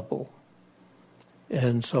deep trouble.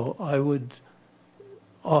 And so I would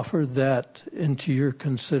offer that into your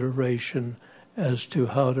consideration as to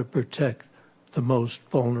how to protect the most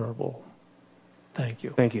vulnerable. Thank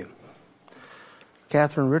you. Thank you.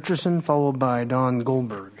 Catherine Richardson, followed by Don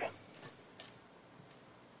Goldberg.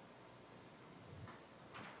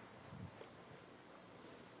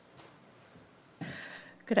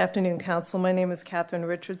 Good afternoon, Council. My name is Catherine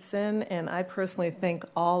Richardson, and I personally think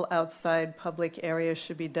all outside public areas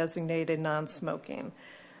should be designated non-smoking.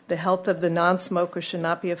 The health of the non-smoker should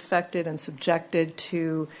not be affected and subjected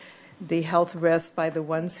to the health risk by the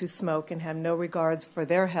ones who smoke and have no regards for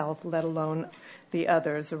their health, let alone the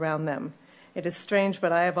others around them. It is strange,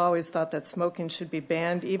 but I have always thought that smoking should be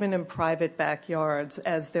banned, even in private backyards,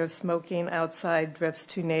 as their smoking outside drifts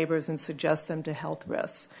to neighbors and suggests them to health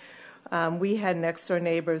risks. We had next-door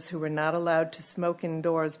neighbors who were not allowed to smoke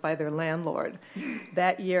indoors by their landlord.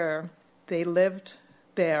 That year, they lived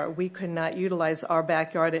there. We could not utilize our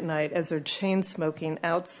backyard at night as their chain smoking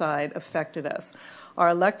outside affected us. Our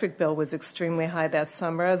electric bill was extremely high that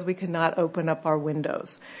summer as we could not open up our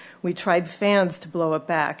windows. We tried fans to blow it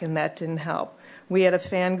back, and that didn't help. We had a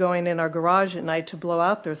fan going in our garage at night to blow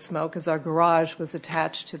out their smoke as our garage was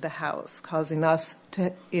attached to the house, causing us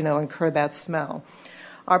to, incur that smell.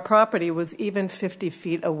 Our property was even 50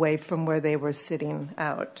 feet away from where they were sitting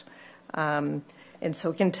out. And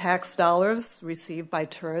so can tax dollars received by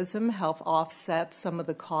tourism help offset some of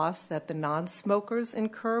the costs that the non-smokers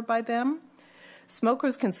incur by them?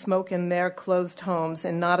 Smokers can smoke in their closed homes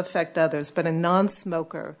and not affect others, but a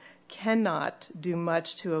non-smoker cannot do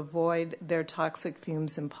much to avoid their toxic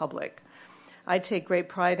fumes in public. I take great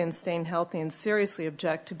pride in staying healthy and seriously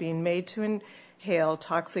object to being made to inhale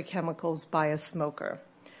toxic chemicals by a smoker.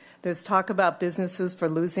 There's talk about businesses for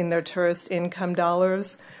losing their tourist income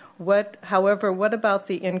dollars. However, what about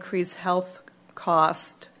the increased health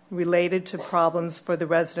cost related to problems for the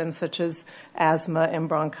residents such as asthma and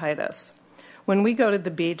bronchitis? When we go to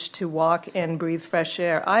the beach to walk and breathe fresh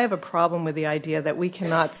air, I have a problem with the idea that we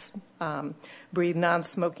cannot breathe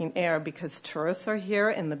non-smoking air because tourists are here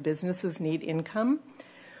and the businesses need income.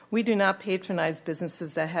 We do not patronize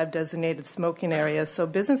businesses that have designated smoking areas, so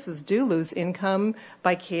businesses do lose income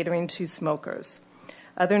by catering to smokers.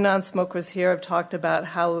 Other non-smokers here have talked about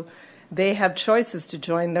how they have choices to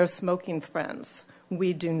join their smoking friends.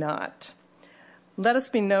 We do not. Let us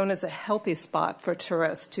be known as a healthy spot for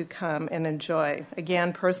tourists to come and enjoy.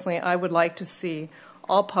 Again, personally, I would like to see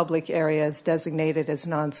all public areas designated as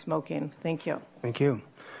non-smoking. Thank you. Thank you.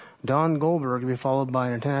 Don Goldberg will be followed by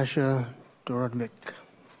Natasha Dorovic.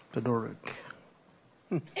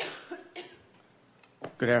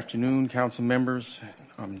 Good afternoon, council members.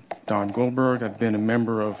 I'm Don Goldberg. I've been a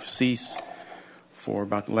member of CEAS for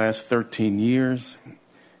about the last 13 years,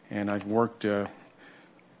 and I've worked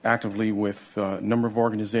actively with a number of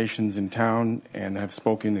organizations in town and have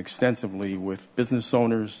spoken extensively with business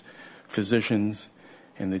owners, physicians,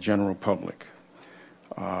 and the general public.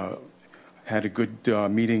 Had a good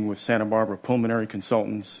meeting with Santa Barbara pulmonary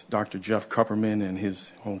consultants, Dr. Jeff Kupperman and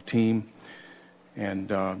his whole team, and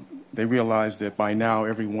they realized that by now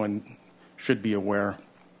everyone should be aware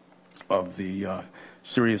of the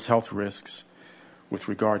serious health risks with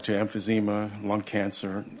regard to emphysema, lung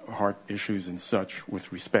cancer, heart issues, and such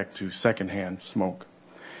with respect to secondhand smoke.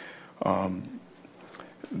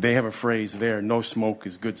 They have a phrase there, no smoke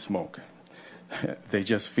is good smoke. They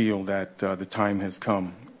just feel that the time has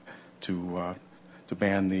come to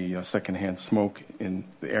ban the secondhand smoke in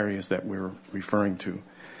the areas that we're referring to.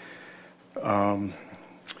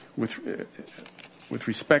 With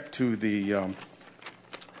respect to the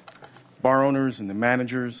bar owners and the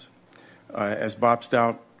managers, as Bob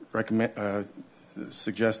Stout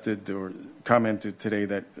suggested or commented today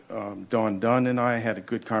that Don Dunn and I had a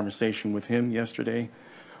good conversation with him yesterday,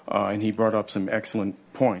 and he brought up some excellent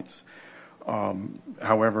points.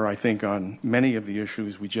 However, I think on many of the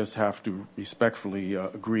issues we just have to respectfully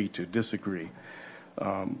agree to disagree.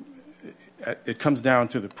 It comes down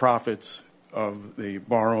to the profits of the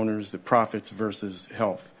bar owners, the profits versus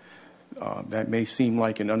health. That may seem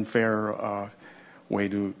like an unfair way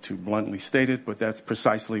to bluntly state it, but that's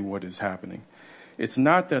precisely what is happening. It's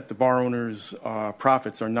not that the bar owners'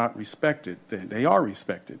 profits are not respected. They are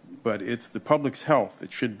respected, but it's the public's health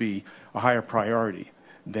that should be a higher priority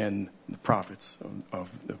than the profits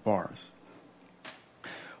of the bars.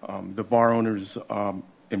 The bar owners'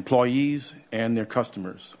 employees and their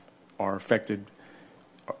customers are affected,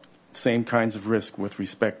 same kinds of risk with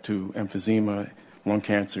respect to emphysema, lung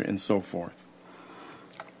cancer, and so forth.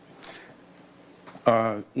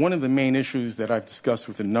 One of the main issues that I've discussed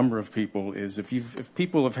with a number of people is if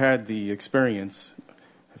people have had the experience,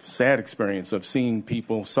 sad experience of seeing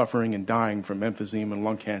people suffering and dying from emphysema and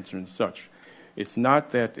lung cancer and such, it's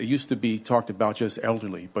not that it used to be talked about just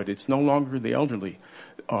elderly, but it's no longer the elderly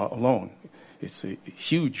alone. It's a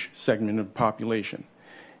huge segment of the population.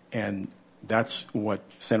 And that's what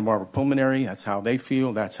Santa Barbara Pulmonary, that's how they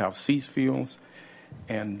feel, that's how CEAS feels.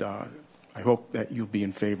 And I hope that you'll be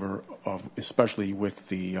in favor of, especially with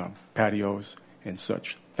the patios and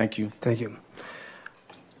such. Thank you. Thank you.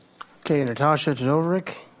 Okay, Natasha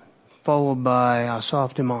Todorovic, followed by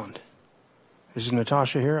Asaf Demond. Is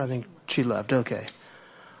Natasha here? I think she left. Okay.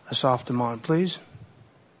 Asaf Demond, please.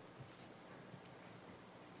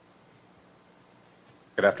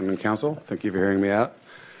 Good afternoon, Council. Thank you for hearing me out.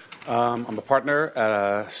 I'm a partner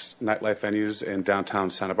at nightlife venues in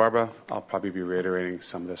downtown Santa Barbara. I'll probably be reiterating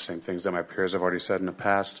some of the same things that my peers have already said in the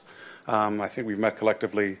past. I think we've met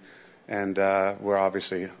collectively, and we're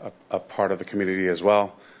obviously a part of the community as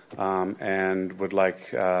well. And would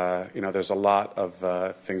like, there's a lot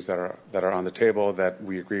of things that are on the table that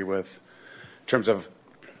we agree with in terms of,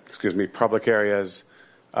 public areas.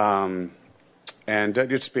 And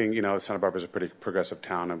just being, Santa Barbara is a pretty progressive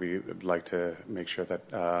town, and we would like to make sure that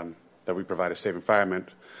that we provide a safe environment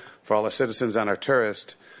for all our citizens and our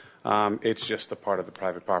tourists. It's just the part of the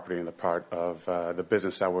private property and the part of the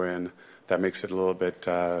business that we're in that makes it a little bit,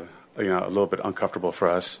 a little bit uncomfortable for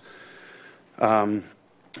us.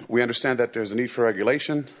 We understand that there's a need for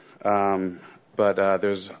regulation, but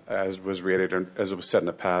there's, as was reiterated, as was said in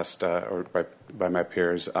the past, or by my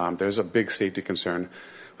peers, there's a big safety concern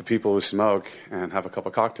with people who smoke and have a couple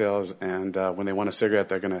cocktails, and when they want a cigarette,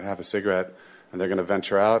 they're going to have a cigarette, and they're going to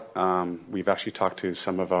venture out. We've actually talked to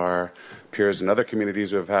some of our peers in other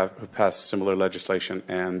communities who have passed similar legislation,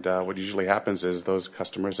 and what usually happens is those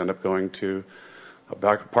customers end up going to a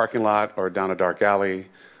parking lot or down a dark alley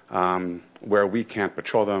where we can't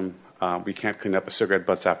patrol them, we can't clean up the cigarette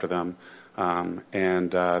butts after them,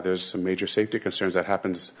 and there's some major safety concerns that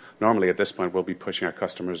happens. Normally at this point, we'll be pushing our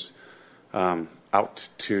customers out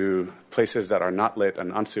to places that are not lit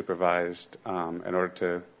and unsupervised in order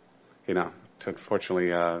to, to unfortunately,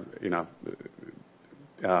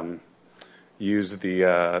 use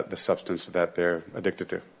the substance that they're addicted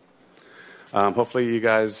to. Hopefully you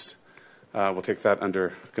guys will take that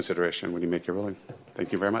under consideration when you make your ruling.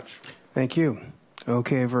 Thank you very much. Thank you.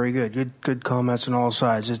 Okay, very good. Good comments on all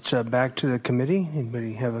sides. It's back to the committee.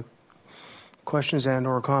 Anybody have questions and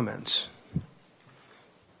or comments?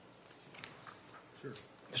 Sure.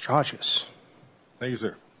 Mr. Hotchkiss. Thank you,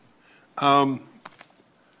 sir. Mr.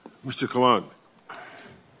 Kalan,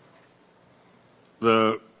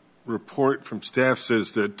 the report from staff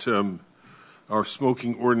says that our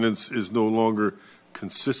smoking ordinance is no longer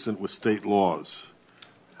consistent with state laws.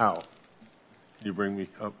 How? Can you bring me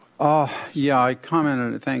up? Yeah, I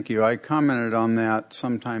commented. Thank you. I commented on that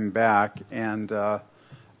some time back, and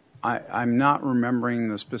I'm not remembering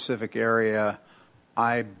the specific area.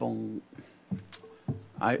 I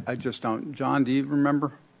just don't. John, do you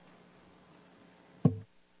remember?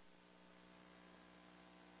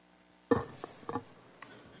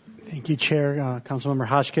 Thank you, Chair. Councilmember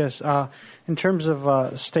Hotchkiss. In terms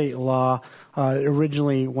of state law,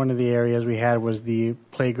 originally one of the areas we had was the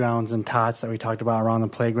playgrounds and tots that we talked about around the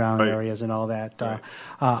playground areas and all that.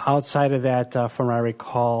 Outside of that, from what I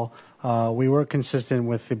recall, we were consistent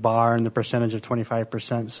with the bar and the percentage of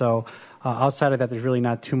 25%. So outside of that, there's really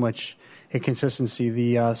not too much inconsistency.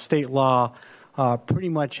 The state law pretty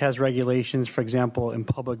much has regulations, for example, in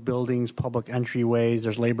public buildings, public entryways.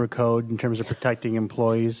 There's labor code in terms of protecting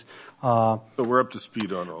employees. So we're up to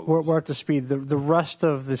speed on all We're up to speed. The rest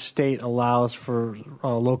of the state allows for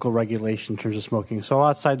local regulation in terms of smoking. So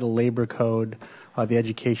outside the labor code, the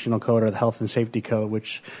educational code, or the health and safety code,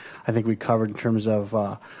 which I think we covered in terms of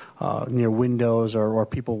near windows or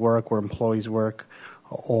people work, where employees work,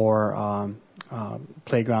 or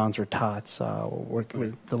playgrounds or tots.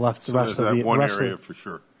 The rest of the one area for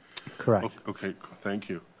sure. Correct. Okay, thank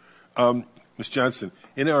you. Ms. Johnson,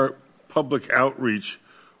 in our public outreach,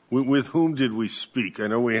 with whom did we speak? I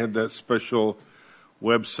know we had that special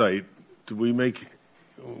website. Did we make,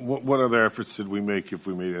 what other efforts did we make, if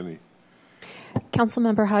we made any?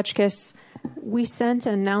 Councilmember Hotchkiss, we sent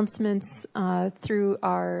announcements through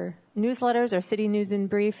our newsletters, our city news in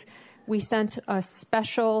brief. We sent a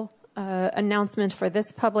special announcement for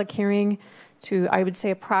this public hearing to, I would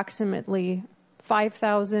say, approximately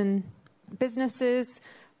 5,000 businesses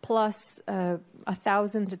plus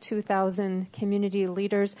 1,000 to 2,000 community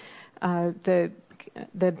leaders. The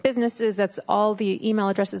businesses, that's all the email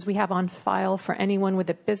addresses we have on file for anyone with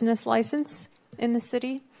a business license in the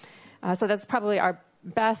city. So that's probably our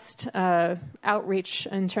best outreach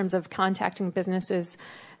in terms of contacting businesses.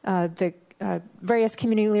 The various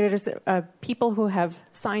community leaders, people who have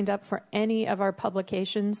signed up for any of our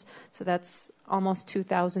publications. So that's almost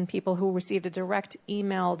 2,000 people who received a direct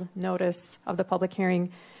emailed notice of the public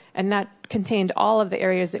hearing. And that contained all of the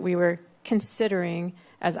areas that we were considering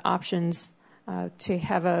as options to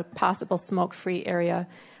have a possible smoke-free area.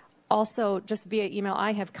 Also, just via email,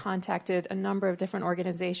 I have contacted a number of different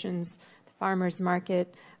organizations, the Farmers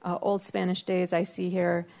Market, Old Spanish Days I see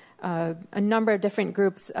here, a number of different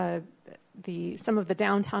groups, some of the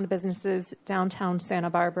downtown businesses, downtown Santa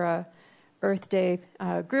Barbara, Earth Day,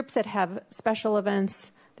 groups that have special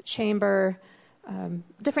events, the Chamber,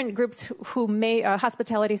 different groups who may,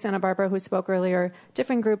 Hospitality Santa Barbara, who spoke earlier,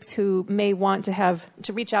 different groups who may want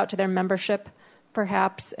to reach out to their membership,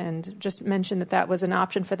 perhaps, and just mention that that was an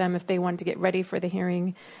option for them if they wanted to get ready for the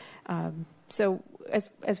hearing. So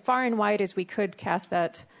as far and wide as we could cast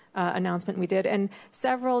that announcement, we did. And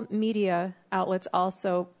several media outlets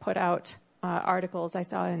also put out articles. I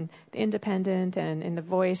saw in The Independent and in The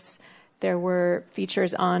Voice, there were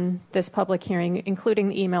features on this public hearing, including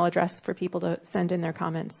the email address for people to send in their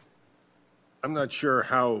comments. I'm not sure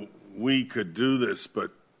how we could do this,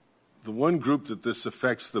 but the one group that this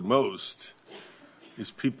affects the most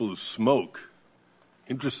is people who smoke.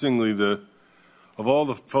 Interestingly, of all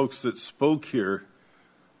the folks that spoke here,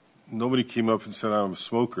 nobody came up and said, I'm a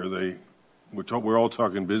smoker. We're all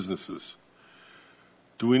talking businesses.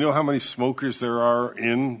 Do we know how many smokers there are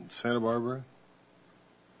in Santa Barbara?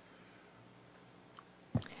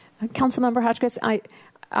 Councilmember Hotchkiss, I've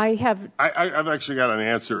actually got an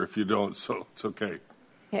answer if you don't, so it's okay.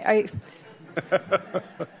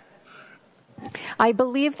 I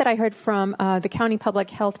believe that I heard from the County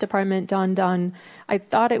Public Health Department, Don Dunn. I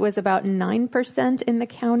thought it was about 9% in the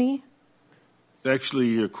county.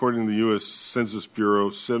 Actually, according to the U.S. Census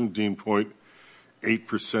Bureau,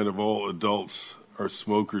 17.8% of all adults are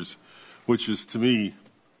smokers, which is, to me,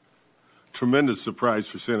 tremendous surprise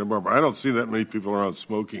for Santa Barbara. I don't see that many people around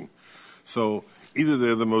smoking. So either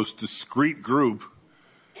they're the most discreet group,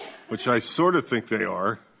 which I sort of think they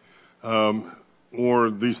are, or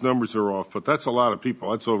these numbers are off. But that's a lot of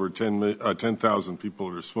people. That's over 10,000 people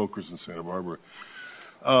that are smokers in Santa Barbara.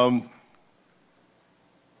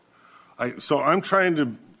 So I'm trying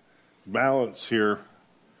to balance here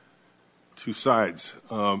two sides,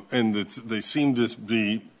 and they seem to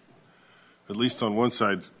be, at least on one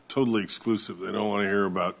side, totally exclusive. They don't want to hear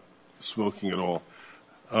about smoking at all.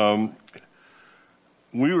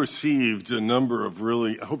 We received a number of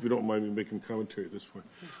really, I hope you don't mind me making commentary at this point.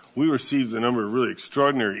 We received a number of really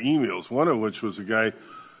extraordinary emails, one of which was a guy,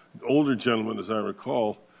 older gentleman as I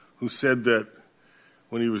recall, who said that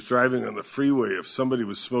when he was driving on the freeway, if somebody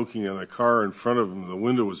was smoking in a car in front of him and the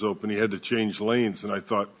window was open, he had to change lanes. And I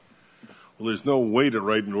thought, well, there's no way to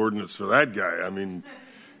write an ordinance for that guy. I mean,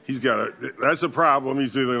 that's a problem.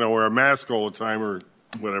 He's either going to wear a mask all the time or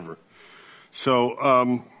whatever.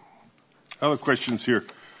 So, other questions here.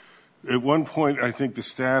 At one point, I think the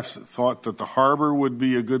staff thought that the harbor would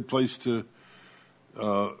be a good place to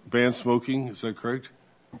ban smoking. Is that correct?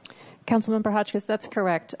 Councilmember Hotchkiss, that's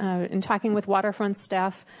correct. In talking with waterfront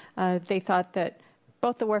staff, they thought that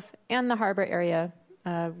both the wharf and the harbor area,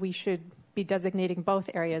 we should be designating both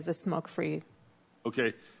areas as smoke-free.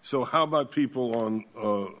 Okay. So how about people on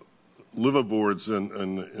liveaboards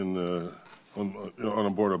on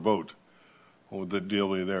aboard a boat? What would the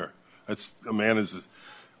deal be there? That's a man is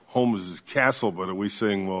home is his castle, but are we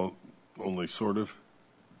saying, well, only sort of?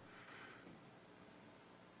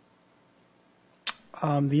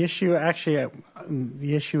 The issue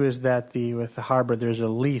is that with the harbor there's a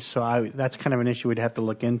lease, so that's kind of an issue we'd have to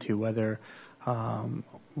look into, whether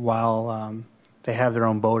while they have their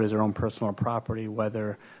own boat as their own personal property,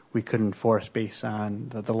 whether we could enforce based on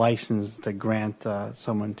the license to grant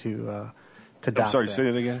someone to dock. I'm sorry, there. say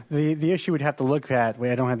that again. The issue we'd have to look at,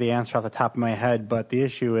 I don't have the answer off the top of my head, but the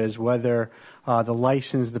issue is whether the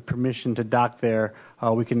license, the permission to dock there,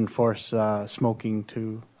 we can enforce smoking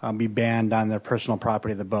to be banned on their personal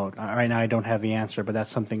property of the boat. Right now I don't have the answer, but that's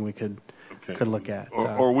something we could look at.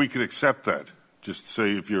 Or we could accept that. Just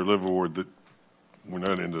say if you're a liveaboard that we're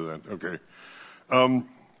not into that. Okay.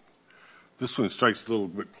 This one strikes a little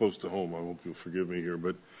bit close to home. I hope you'll forgive me here,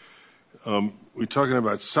 but we're talking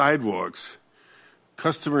about sidewalks.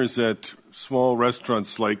 Customers at small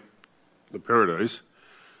restaurants like the Paradise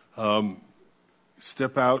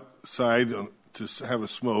step outside to have a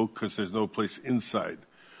smoke because there's no place inside.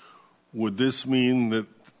 Would this mean that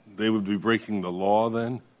they would be breaking the law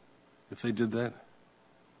then, if they did that?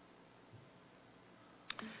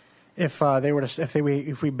 If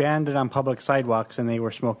we banned it on public sidewalks and they were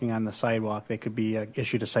smoking on the sidewalk, they could be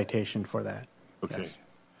issued a citation for that. Okay.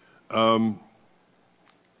 Yes.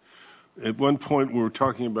 At one point, we were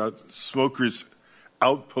talking about smokers'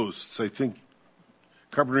 outposts. I think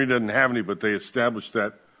Carpentry doesn't have any, but they established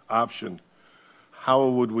that option. How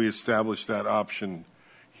would we establish that option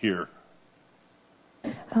here?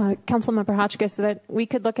 Councilmember Hotchkiss, that we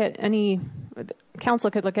could look at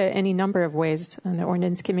council could look at any number of ways on the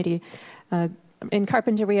ordinance committee. In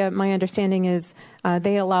Carpinteria, my understanding is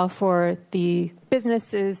they allow for the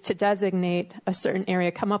businesses to designate a certain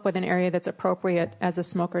area, come up with an area that's appropriate as a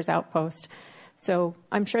smoker's outpost. So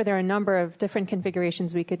I'm sure there are a number of different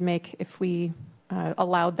configurations we could make if we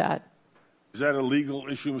allowed that. Is that a legal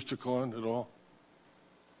issue, Mr. Kahlon, at all?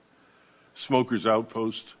 Smokers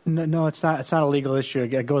Outpost? No, it's not. It's not a legal issue.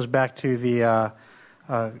 It goes back to the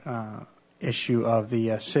issue of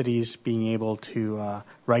the cities being able to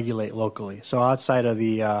regulate locally. So outside of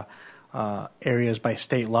the areas by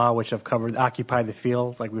state law, which have covered occupied the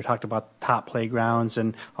field, like we talked about top playgrounds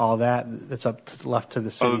and all that, it's left to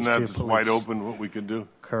the cities. Other than that, to it's police. wide open what we can do?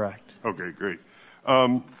 Correct. Okay, great.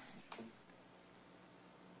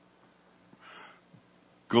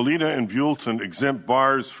 Goleta and Buellton exempt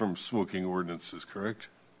bars from smoking ordinances, correct?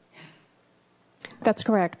 That's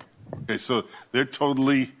correct. Okay, so they're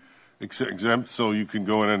totally exempt, so you can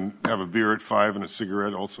go in and have a beer at 5 and a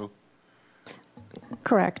cigarette also?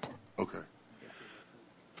 Correct. Okay.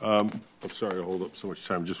 I'm sorry to hold up so much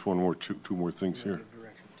time. Just two more things here.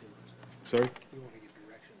 Sorry?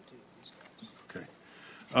 Okay.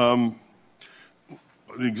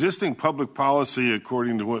 The existing public policy,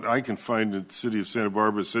 according to what I can find in the city of Santa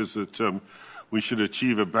Barbara, says that we should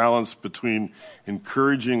achieve a balance between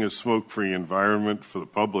encouraging a smoke-free environment for the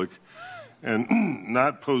public and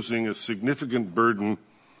not posing a significant burden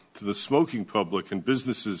to the smoking public and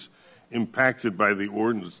businesses impacted by the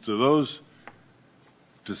ordinance. Does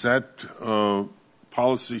that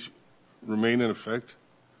policy remain in effect?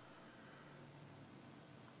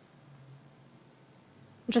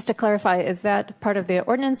 Just to clarify, is that part of the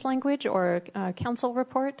ordinance language or council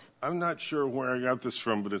report? I'm not sure where I got this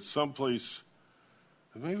from, but it's someplace,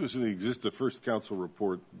 maybe it was in the first council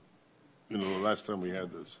report, the last time we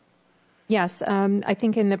had this. Yes, I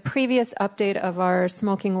think in the previous update of our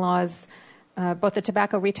smoking laws, both the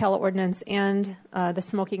tobacco retail ordinance and the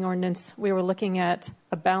smoking ordinance, we were looking at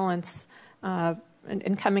a balance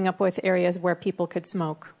and coming up with areas where people could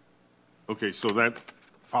smoke. Okay, so that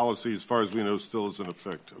policy, as far as we know, still is in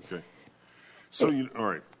effect. Okay. So, all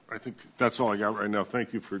right. I think that's all I got right now.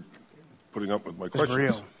 Thank you for putting up with my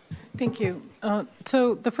questions. Thank you.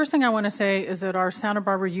 So the first thing I want to say is that our Santa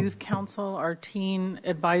Barbara Youth Council, our teen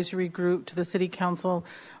advisory group to the City Council,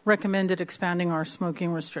 recommended expanding our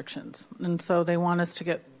smoking restrictions. And so they want us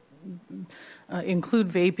to include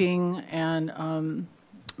vaping and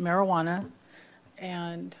marijuana.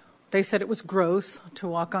 And they said it was gross to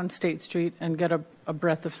walk on State Street and get a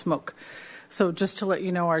breath of smoke. So just to let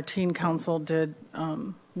you know, our teen council did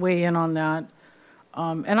weigh in on that.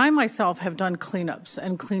 And I myself have done cleanups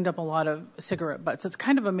and cleaned up a lot of cigarette butts. It's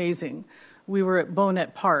kind of amazing. We were at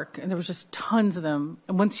Bonet Park, and there was just tons of them.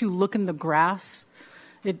 And once you look in the grass,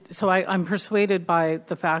 I'm persuaded by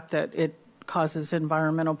the fact that it causes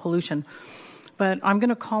environmental pollution. But I'm going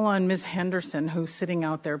to call on Ms. Henderson, who's sitting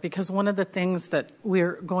out there, because one of the things that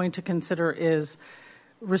we're going to consider is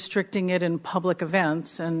restricting it in public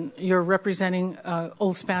events. And you're representing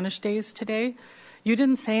Old Spanish Days today. You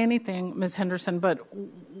didn't say anything, Ms. Henderson, but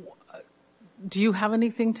do you have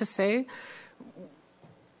anything to say?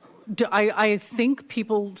 I think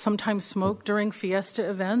people sometimes smoke during fiesta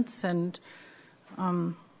events, and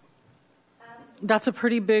that's a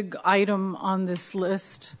pretty big item on this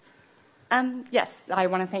list. Yes, I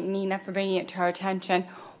want to thank Nina for bringing it to our attention.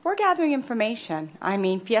 We're gathering information. I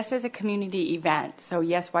mean, Fiesta is a community event, so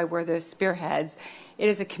yes, while we're the spearheads, it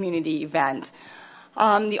is a community event.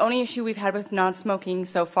 The only issue we've had with non-smoking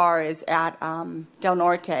so far is at Del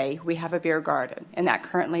Norte. We have a beer garden, and that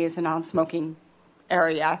currently is a non-smoking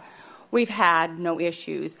area. We've had no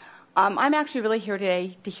issues. I'm actually really here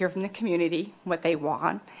today to hear from the community what they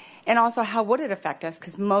want, and also how would it affect us,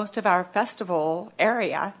 because most of our festival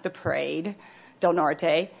area, the parade, Del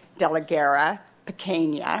Norte, De La Guerra,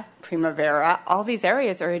 Pequeña, Primavera, all these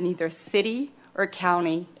areas are in either city or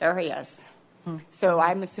county areas. So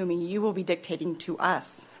I'm assuming you will be dictating to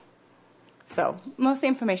us. So mostly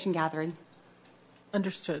information gathering.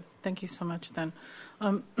 Understood. Thank you so much then.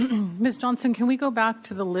 Ms. Johnson, can we go back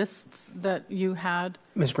to the lists that you had?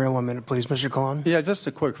 Ms. Mayor, 1 minute, please. Mr. Kahlon? Yeah, just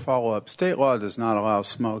a quick follow-up. State law does not allow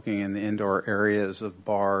smoking in the indoor areas of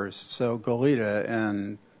bars. So Goleta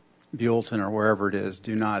and Buellton or wherever it is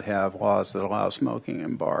do not have laws that allow smoking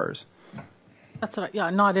in bars. That's what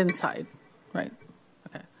not inside, right?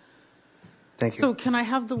 Okay. Thank you. So can I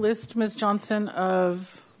have the list, Ms. Johnson,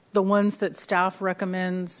 of the ones that staff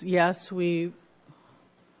recommends? Yes,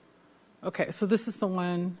 okay, so this is the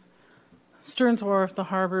one. Stearns Wharf, the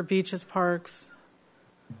harbor, beaches, parks,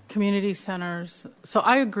 community centers. So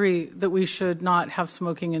I agree that we should not have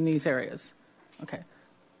smoking in these areas. Okay,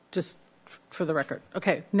 just for the record.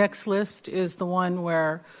 Okay, next list is the one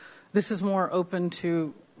where this is more open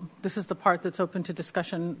to, this is the part that's open to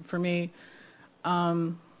discussion for me.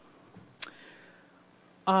 I'm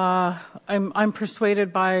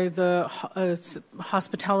persuaded by the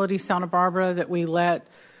Hospitality Santa Barbara that we let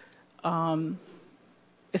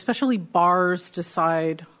especially bars,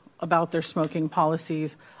 decide about their smoking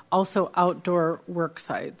policies, also outdoor work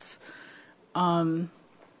sites.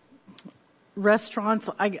 Restaurants,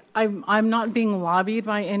 I'm not being lobbied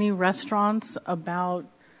by any restaurants about,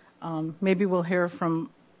 maybe we'll hear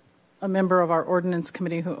from a member of our ordinance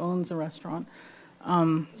committee who owns a restaurant.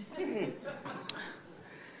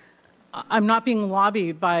 I'm not being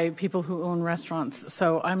lobbied by people who own restaurants,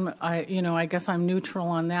 so I guess I'm neutral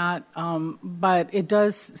on that. But it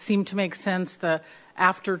does seem to make sense that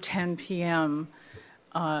after 10 p.m.,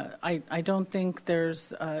 I don't think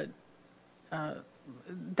there's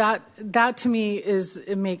that to me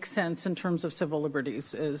it makes sense in terms of civil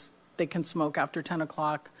liberties. Is they can smoke after 10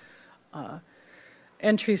 o'clock.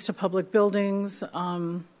 Entries to public buildings.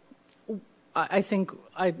 I think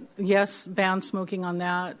yes, ban smoking on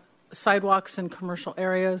that. Sidewalks in commercial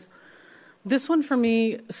areas. This one for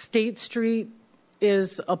me, State Street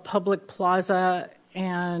is a public plaza,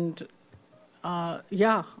 and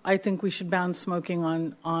I think we should ban smoking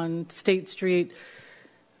on State Street.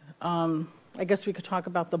 I guess we could talk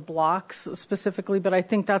about the blocks specifically, but I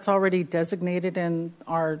think that's already designated in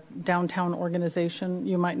our downtown organization.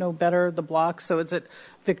 You might know better the blocks. So it's at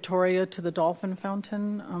Victoria to the Dolphin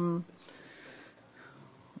Fountain.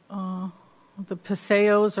 The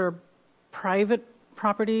Paseos are private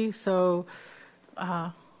property, so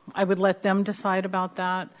I would let them decide about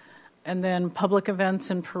that. And then public events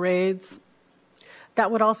and parades. That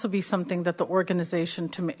would also be something that the organization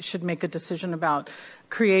should make a decision about,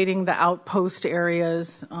 creating the outpost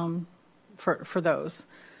areas for those.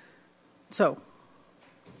 So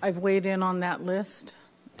I've weighed in on that list.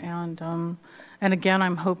 And again,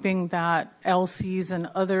 I'm hoping that LCs and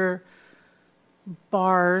other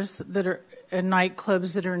bars that are and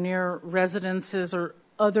nightclubs that are near residences or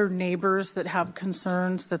other neighbors that have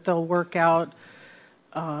concerns, that they'll work out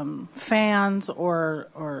fans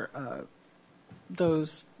or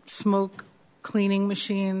those smoke cleaning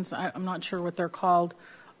machines. I'm not sure what they're called,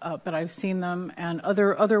 but I've seen them, and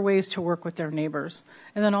other ways to work with their neighbors.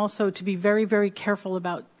 And then also to be very, very careful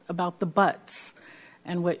about the butts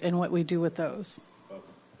and what we do with those.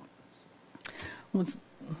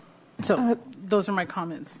 So those are my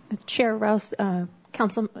comments. Chair Rouse,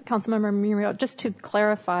 Councilmember Muriel, just to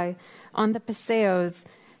clarify on the paseos.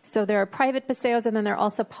 So there are private paseos, and then there are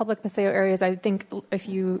also public paseo areas. I think if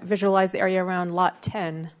you visualize the area around Lot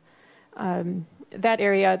 10, that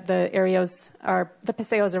area, the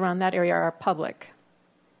paseos around that area are public.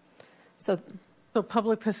 So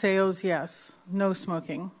public paseos, yes, no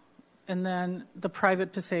smoking, and then the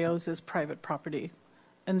private paseos is private property,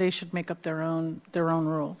 and they should make up their own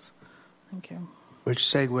rules. Thank you. Which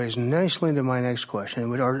segues nicely into my next question,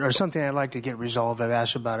 or something I'd like to get resolved. I've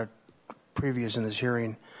asked about it previous in this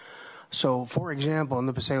hearing. So, for example, in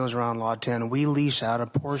the paseos around Lot 10, we lease out a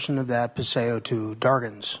portion of that paseo to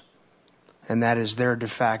Dargan's, and that is their de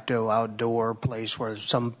facto outdoor place where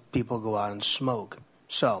some people go out and smoke.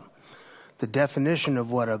 So, the definition of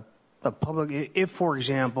what a public, if, for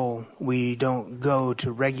example, we don't go to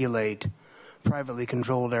regulate privately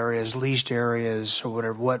controlled areas, leased areas, or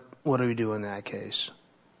whatever, what do we do in that case?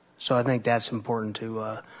 So I think that's important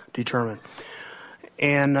to determine.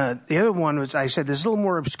 And the other one was, I said this is a little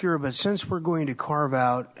more obscure, but since we're going to carve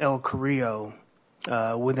out El Carrillo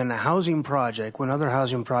within a housing project, when other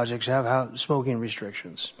housing projects have smoking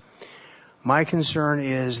restrictions, my concern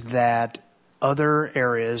is that other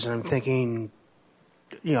areas, and I'm thinking,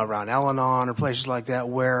 around Al-Anon or places like that,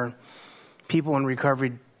 where people in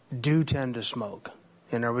recovery do tend to smoke.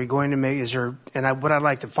 And are we going to what I'd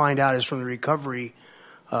like to find out is from the recovery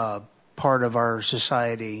part of our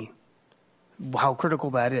society, how critical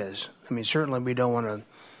that is. I mean, certainly we don't want to,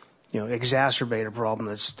 exacerbate a problem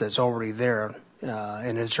that's already there,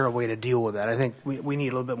 and is there a way to deal with that? I think we need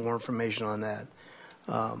a little bit more information on that.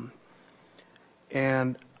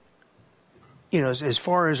 And as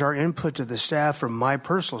far as our input to the staff, from my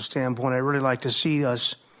personal standpoint, I'd really like to see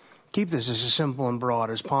us keep this as simple and broad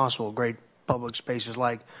as possible. Great public spaces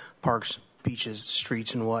like parks, beaches,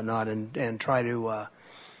 streets, and whatnot, and try to,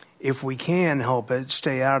 if we can help it,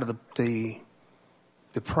 stay out of the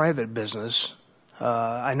private business.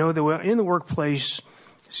 I know that in the workplace,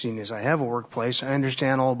 seeing as I have a workplace, I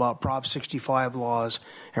understand all about Prop 65 laws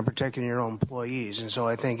and protecting your own employees. And so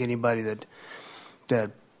I think anybody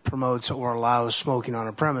that promotes or allows smoking on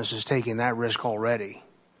a premise is taking that risk already.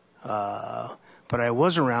 But I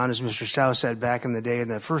was around, as Mr. Stowe said, back in the day, in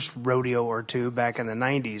the first rodeo or two back in the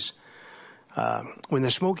 90s, when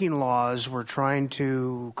the smoking laws were trying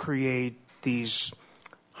to create these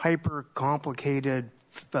hyper-complicated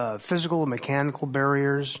physical and mechanical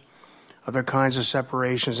barriers other kinds of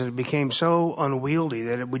separations, and it became so unwieldy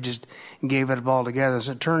that we just gave it up altogether. As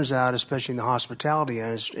it turns out, especially in the hospitality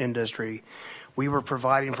industry, we were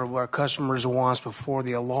providing for what our customers' wants before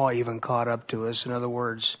the law even caught up to us. In other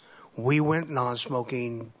words, we went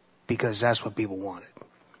non-smoking because that's what people wanted.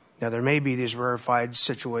 Now, there may be these rarefied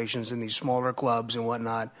situations in these smaller clubs and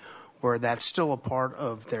whatnot where that's still a part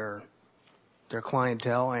of their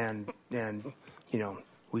clientele, and you know,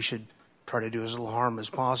 we should try to do as little harm as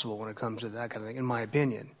possible when it comes to that kind of thing, in my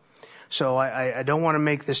opinion. So I don't want to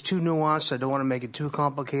make this too nuanced. I don't want to make it too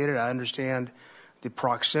complicated. I understand the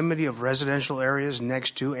proximity of residential areas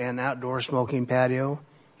next to an outdoor smoking patio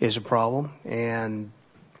is a problem, and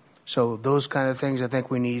so those kind of things, I think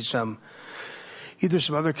we need either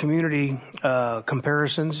some other community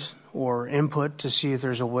comparisons or input to see if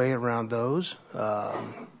there's a way around those.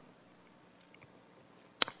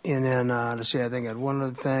 And then, let's see, I think I had one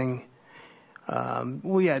other thing.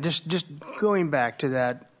 Well, yeah, just going back to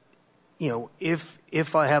that, you know,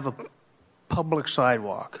 if I have a public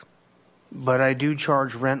sidewalk, but I do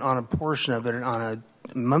charge rent on a portion of it on a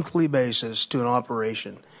monthly basis to an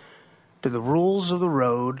operation, do the rules of the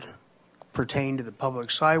road pertain to the public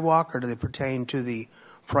sidewalk, or do they pertain to the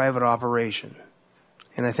private operation?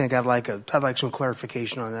 And I think I'd like some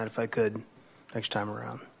clarification on that if I could next time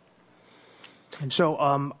around. So,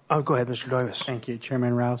 I'll go ahead, Mr. Doimus. Thank you,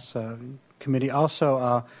 Chairman Rouse. Committee.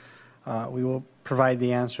 Also, we will provide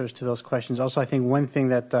the answers to those questions. Also, I think one thing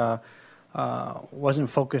that wasn't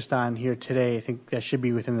focused on here today, I think that should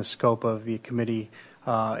be within the scope of the committee,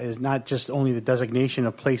 is not just only the designation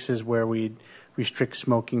of places where we restrict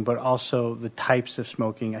smoking, but also the types of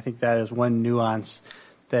smoking. I think that is one nuance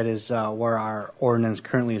that is where our ordinance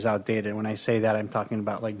currently is outdated. When I say that, I'm talking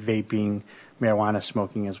about like vaping, marijuana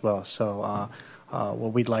smoking as well. So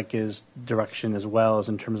what we'd like is direction as well as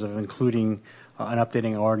in terms of including an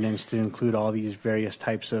updating ordinance to include all these various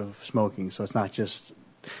types of smoking. So it's not just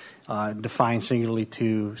defined singularly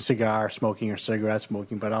to cigar smoking or cigarette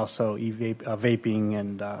smoking, but also vaping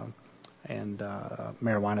and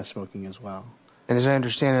marijuana smoking as well. And as I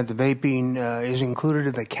understand it, the vaping is included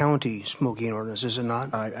in the county smoking ordinance, is it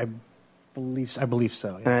not? I believe so.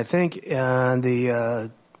 Yes. And I think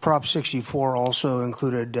the Prop 64 also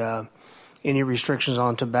included any restrictions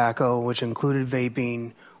on tobacco, which included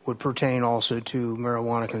vaping, would pertain also to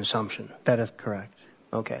marijuana consumption. That is correct.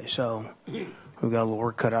 Okay, so we've got a little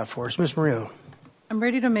work cut out for us. Ms. Murillo. I'm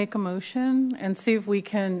ready to make a motion and see if we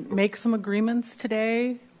can make some agreements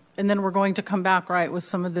today, and then we're going to come back, right, with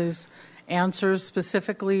some of those answers,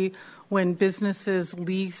 specifically when businesses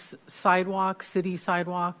lease sidewalk, city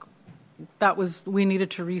sidewalk. We needed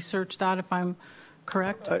to research that, if I'm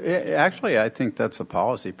correct? Actually, I think that's a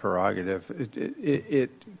policy prerogative.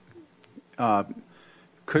 It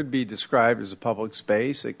could be described as a public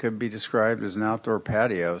space. It could be described as an outdoor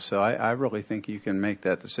patio. So I really think you can make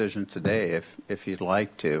that decision today if you'd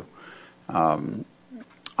like to.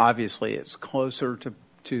 Obviously, it's closer to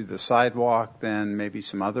the sidewalk than maybe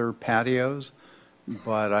some other patios,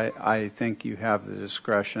 but I think you have the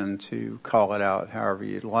discretion to call it out however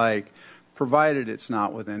you'd like, provided it's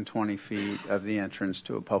not within 20 feet of the entrance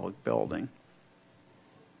to a public building.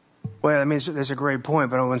 Well, I mean, that's a great point,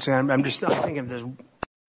 but I'm just thinking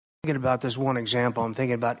about this one example. I'm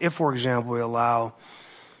thinking about if, for example, we allow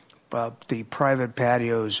the private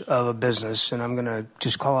patios of a business, and I'm going to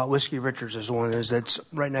just call out Whiskey Richards as one that's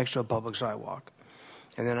right next to a public sidewalk.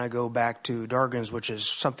 And then I go back to Dargan's, which is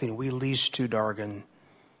something we lease to Dargan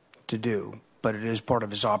to do, but it is part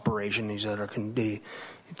of his operation.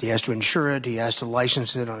 He has to insure it. He has to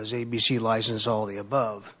license it on his ABC license, all the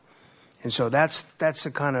above. And so that's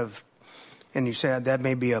the kind of, and you said that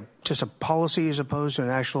may be just a policy as opposed to an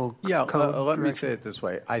actual code. Let me say it this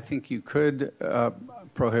way. I think you could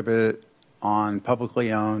prohibit it on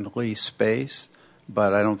publicly owned leased space,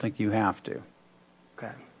 but I don't think you have to.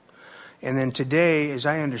 Okay. And then today, as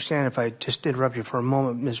I understand, if I just interrupt you for a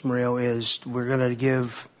moment, Ms. Murillo, is we're going to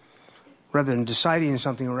give, rather than deciding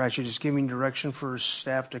something, we're actually just giving direction for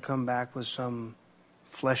staff to come back with some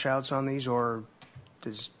flesh outs on these, or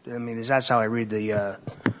that's how I read the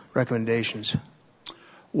recommendations.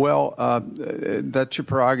 Well, that's your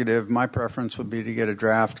prerogative. My preference would be to get a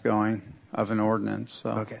draft going of an ordinance.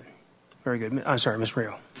 So. Okay. Very good. I'm sorry, Ms.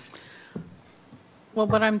 Murillo. Well,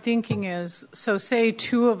 what I'm thinking is, so say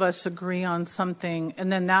two of us agree on something, and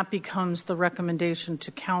then that becomes the recommendation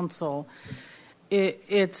to council.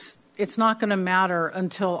 It's not going to matter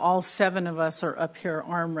until all seven of us are up here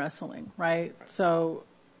arm wrestling, right? So,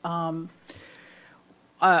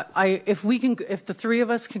 if the three of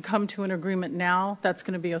us can come to an agreement now, that's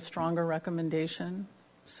going to be a stronger recommendation.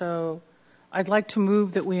 So, I'd like to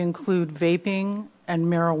move that we include vaping and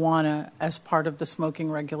marijuana as part of the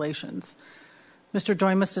smoking regulations. Mr.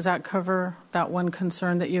 Doimus, does that cover that one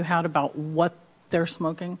concern that you had about what they're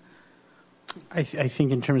smoking? I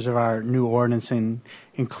think in terms of our new ordinance and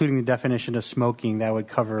including the definition of smoking, that would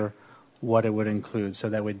cover what it would include. So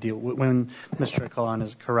that would deal, when Mr. Kalan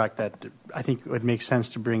is correct, that I think it would make sense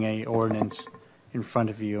to bring a ordinance in front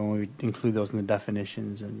of you, and we would include those in the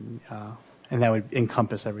definitions, and that would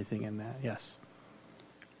encompass everything in that, yes.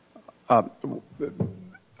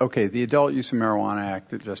 Okay, the Adult Use of Marijuana Act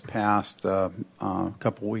that just passed a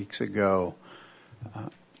couple weeks ago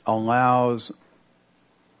allows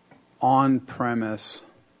on-premise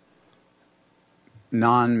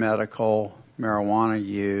non-medical marijuana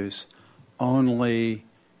use only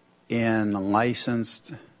in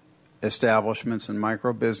licensed establishments and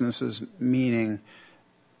micro businesses, meaning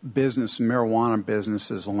marijuana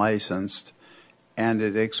businesses licensed, and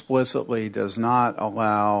it explicitly does not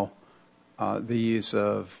allow the use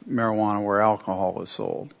of marijuana where alcohol is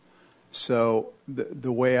sold. So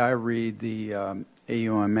the way I read the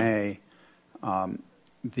AUMA,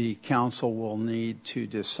 the council will need to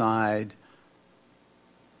decide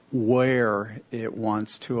where it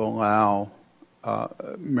wants to allow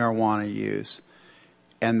marijuana use.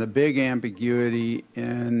 And the big ambiguity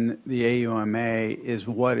in the AUMA is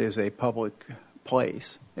what is a public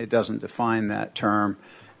place. It doesn't define that term.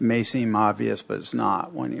 It may seem obvious, but it's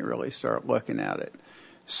not when you really start looking at it.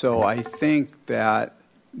 So I think that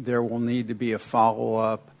there will need to be a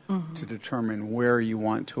follow-up to determine where you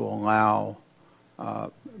want to allow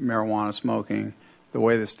marijuana smoking. The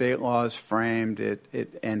way the state law is framed,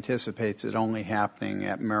 it anticipates it only happening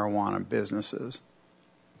at marijuana businesses.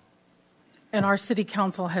 And our city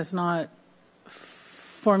council has not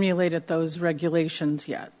formulated those regulations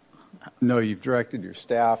yet. No, you've directed your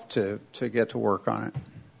staff to get to work on it.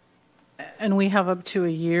 And we have up to a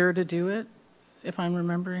year to do it, if I'm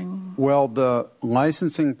remembering. Well, the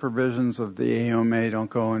licensing provisions of the AUMA don't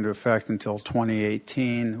go into effect until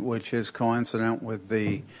 2018, which is coincident with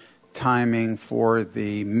the timing for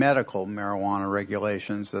the medical marijuana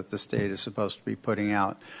regulations that the state is supposed to be putting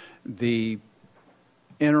out. The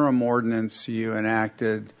interim ordinance you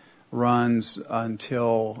enacted runs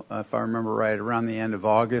until, if I remember right, around the end of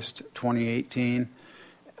August 2018.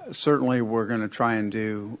 Certainly, we're going to try and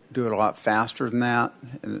do it a lot faster than that.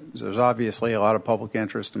 And there's obviously a lot of public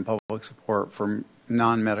interest and public support for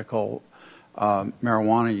non-medical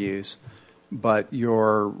marijuana use, but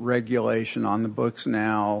your regulation on the books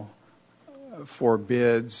now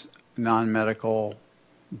forbids non-medical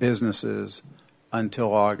businesses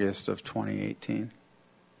until August of 2018.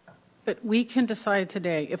 But we can decide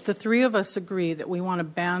today, if the three of us agree that we want to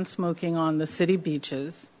ban smoking on the city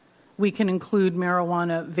beaches, we can include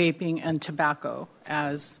marijuana, vaping, and tobacco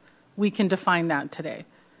as we can define that today.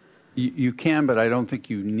 You can, but I don't think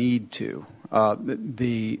you need to.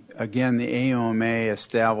 The AUMA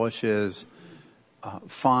establishes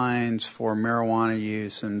fines for marijuana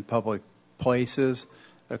use in public places.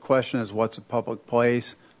 The question is, what's a public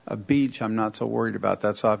place? A beach, I'm not so worried about.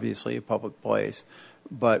 That's obviously a public place.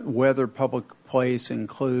 But whether public place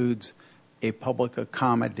includes a public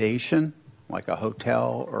accommodation, like a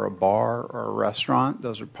hotel or a bar or a restaurant,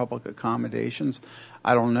 those are public accommodations,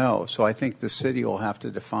 I don't know. So I think the city will have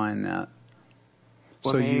to define that.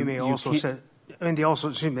 Well, so it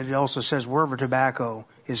also says wherever tobacco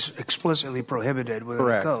is explicitly prohibited within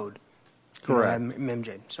the code. Correct.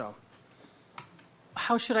 MJ, so.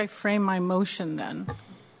 How should I frame my motion then?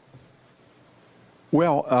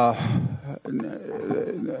 Well,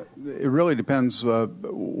 it really depends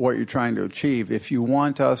what you're trying to achieve. If you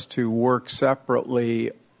want us to work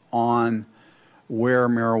separately on where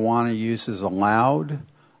marijuana use is allowed,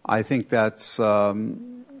 I think that's a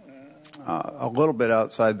little bit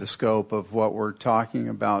outside the scope of what we're talking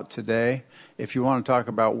about today. If you want to talk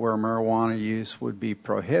about where marijuana use would be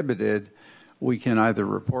prohibited, we can either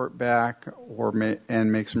report back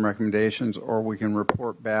and make some recommendations, or we can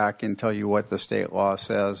report back and tell you what the state law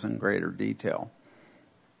says in greater detail.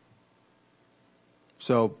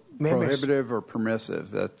 So prohibitive or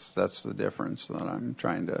permissive, that's the difference that I'm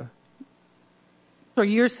trying to... So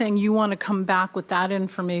you're saying you want to come back with that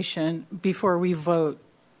information before we vote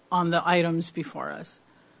on the items before us?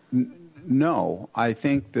 No, I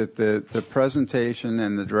think that the presentation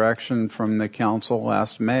and the direction from the council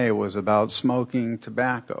last May was about smoking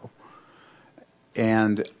tobacco.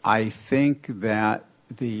 And I think that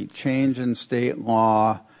the change in state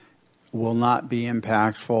law will not be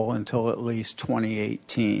impactful until at least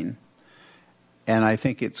 2018. And I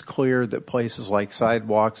think it's clear that places like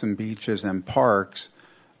sidewalks and beaches and parks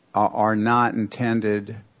are not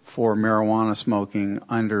intended for marijuana smoking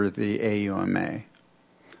under the AUMA.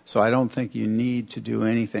 So I don't think you need to do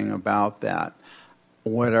anything about that.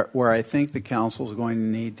 Where I think the council is going to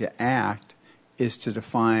need to act is to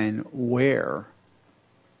define where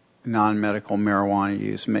non-medical marijuana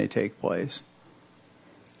use may take place.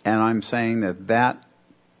 And I'm saying that that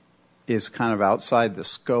is kind of outside the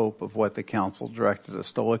scope of what the council directed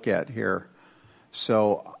us to look at here.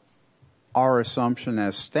 So our assumption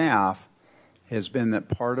as staff has been that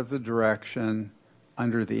part of the direction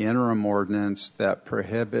under the interim ordinance that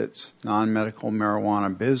prohibits non-medical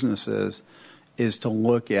marijuana businesses is to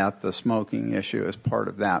look at the smoking issue as part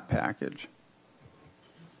of that package.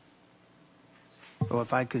 Well,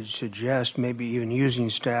 if I could suggest maybe even using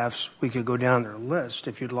staffs, we could go down their list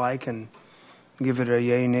if you'd like and give it a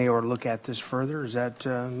yay, nay, or look at this further. Does that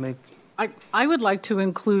make... I would like to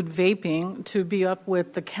include vaping to be up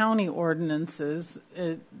with the county ordinances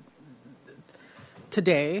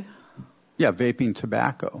today. Yeah, vaping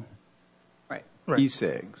tobacco. Right.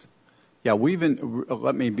 E-cigs. Yeah,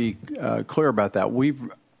 let me be clear about that.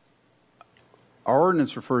 Our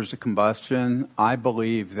ordinance refers to combustion. I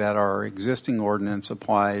believe that our existing ordinance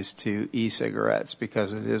applies to e-cigarettes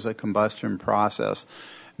because it is a combustion process.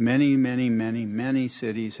 Many, many, many, many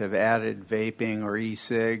cities have added vaping or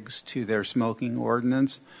e-cigs to their smoking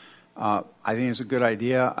ordinance. I think it's a good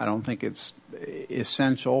idea. I don't think it's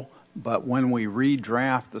essential. But when we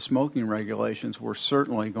redraft the smoking regulations, we're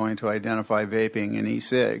certainly going to identify vaping and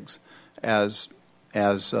e-cigs as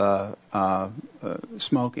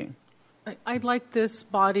smoking. I'd like this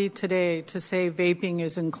body today to say vaping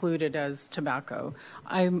is included as tobacco.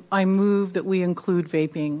 I move that we include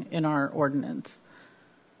vaping in our ordinance.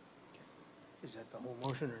 Is that the whole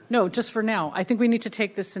motion? Or? No, just for now. I think we need to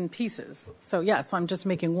take this in pieces. So, yes, I'm just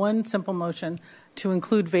making one simple motion to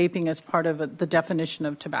include vaping as part of the definition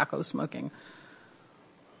of tobacco smoking.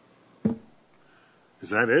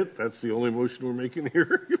 Is that it? That's the only motion we're making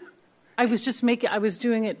here? I was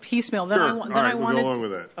doing it piecemeal. Then Sure. I wanted. We'll go on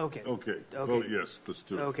with that. Okay. Vote yes. Let's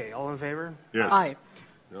do it. Okay. All in favor? Yes. Aye.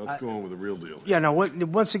 Now let's go on with the real deal. Yeah. Now,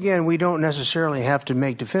 once again, we don't necessarily have to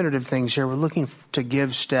make definitive things here. We're looking to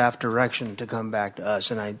give staff direction to come back to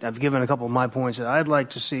us, and I've given a couple of my points that I'd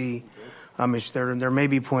like to see. There may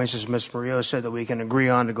be points, as Ms. Murillo said, that we can agree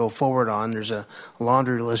on to go forward on. There's a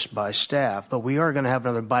laundry list by staff, but we are going to have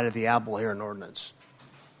another bite of the apple here in ordinance.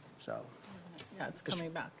 So, yeah, it's coming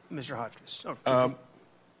back. Mr. Hotchkiss.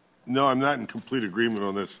 No, I'm not in complete agreement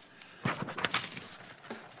on this,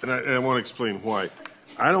 and I want to explain why.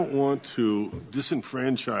 I don't want to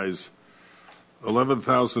disenfranchise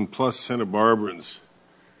 11,000 plus Santa Barbarans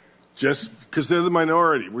just because they're the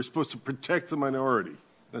minority. We're supposed to protect the minority.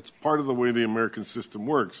 That's part of the way the American system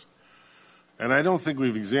works. And I don't think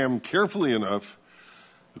we've examined carefully enough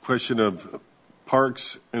the question of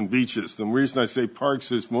parks and beaches. The reason I say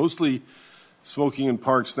parks is mostly smoking in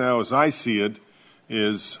parks now, as I see it,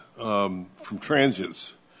 is from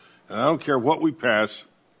transients. And I don't care what we pass,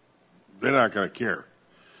 they're not going to care.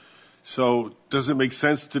 So does it make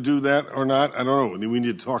sense to do that or not? I don't know. We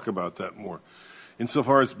need to talk about that more.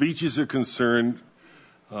 Insofar as beaches are concerned,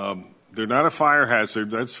 they're not a fire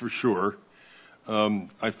hazard, that's for sure.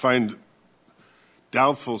 I find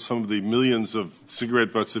doubtful some of the millions of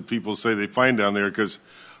cigarette butts that people say they find down there because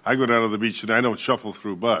I go down to the beach and I don't shuffle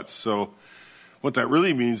through butts. So what that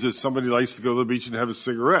really means is somebody likes to go to the beach and have a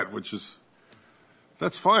cigarette,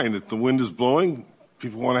 that's fine. If the wind is blowing,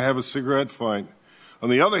 people want to have a cigarette, fine. On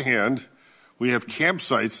the other hand, we have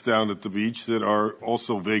campsites down at the beach that are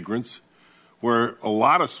also vagrants where a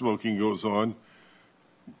lot of smoking goes on.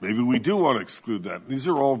 Maybe we do want to exclude that. These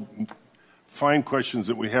are all fine questions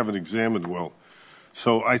that we haven't examined well.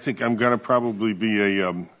 So I think I'm going to probably be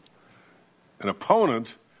an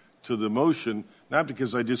opponent to the motion, not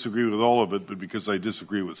because I disagree with all of it, but because I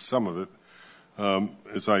disagree with some of it,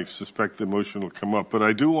 as I suspect the motion will come up. But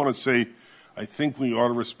I do want to say I think we ought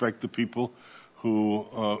to respect the people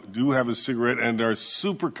who do have a cigarette and are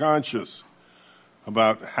super conscious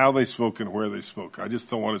about how they smoke and where they smoke. I just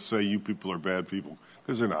don't want to say you people are bad people,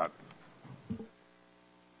 because they're not.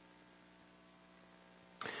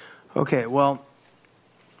 Okay, well,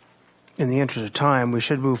 in the interest of time, we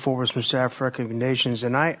should move forward with some staff recommendations.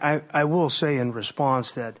 And I will say in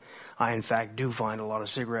response that I, in fact, do find a lot of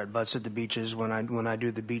cigarette butts at the beaches when I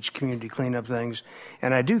do the beach community cleanup things.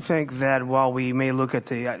 And I do think that while we may look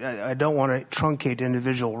at I don't want to truncate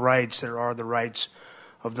individual rights. There are the rights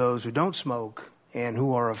of those who don't smoke and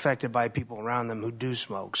who are affected by people around them who do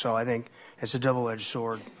smoke. So I think it's a double-edged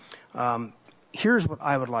sword. here's what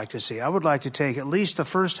I would like to see. I would like to take at least the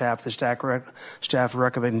first half of the staff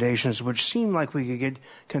recommendations, which seem like we could get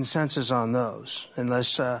consensus on those,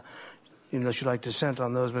 unless you'd like dissent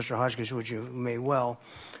on those, Mr. Hotchkiss, which you may well,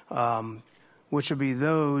 which would be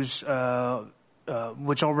those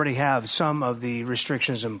which already have some of the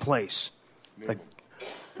restrictions in place.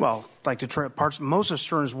 Like the parts, most of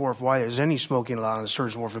Stearns Wharf, why there's any smoking allowed on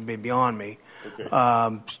Stearns Wharf would be beyond me.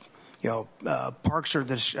 Okay. Parks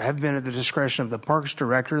have been at the discretion of the parks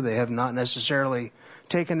director. They have not necessarily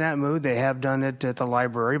taken that move. They have done it at the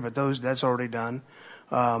library, but that's already done.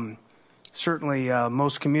 Certainly,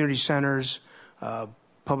 most community centers,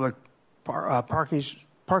 public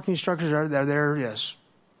parking structures are there. Yes,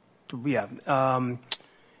 yeah.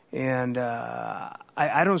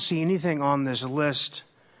 I don't see anything on this list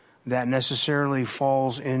that necessarily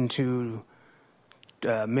falls into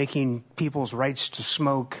making people's rights to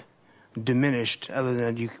smoke diminished, other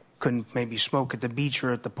than you couldn't maybe smoke at the beach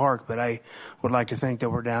or at the park. But I would like to think that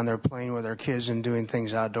we're down there playing with our kids and doing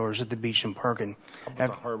things outdoors at the beach and parking. How about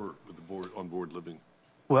the harbor with the on-board living?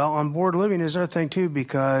 Well, on-board living is our thing, too,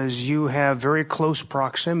 because you have very close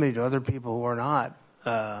proximity to other people who are not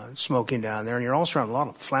smoking down there, and you're also around a lot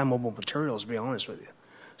of flammable materials, to be honest with you.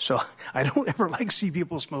 So I don't ever see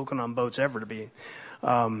people smoking on boats ever, to be.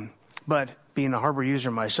 But being a harbor user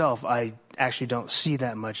myself, I actually don't see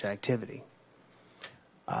that much activity.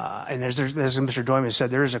 And as Mr. Doyman said,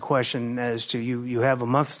 there is a question as to you have a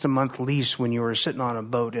month-to-month lease when you are sitting on a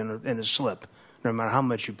boat in a slip. No matter how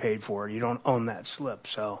much you paid for it, you don't own that slip.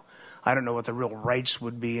 So I don't know what the real rights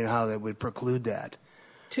would be and how they would preclude that.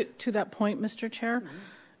 To that point, Mr. Chair,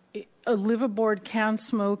 a liveaboard can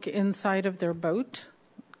smoke inside of their boat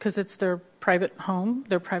because it's their private home,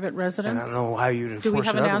 their private residence. And I don't know how you'd enforce it Do we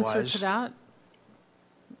have an otherwise. answer to that?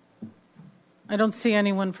 I don't see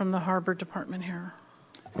anyone from the Harbor Department here.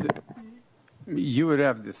 You would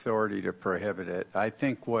have the authority to prohibit it. I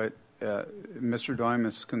think what Mr.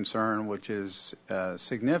 Doyman's concern, which is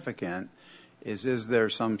significant, is there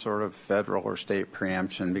some sort of federal or state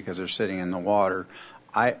preemption because they're sitting in the water?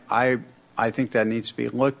 I think that needs to be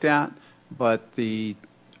looked at, but the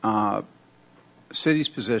city's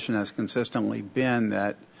position has consistently been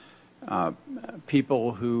that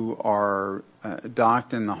people who are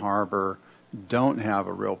docked in the harbor don't have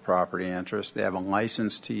a real property interest. They have a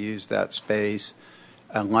license to use that space.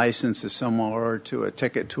 A license is similar to a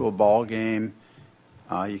ticket to a ball game.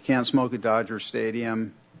 You can't smoke at Dodger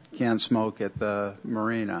Stadium. You can't smoke at the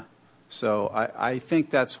marina. So I think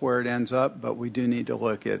that's where it ends up, but we do need to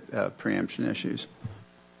look at preemption issues.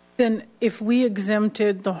 Then if we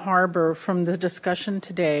exempted the harbor from the discussion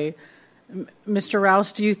today, Mr.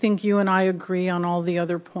 Rouse, do you think you and I agree on all the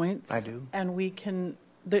other points? I do. And we can,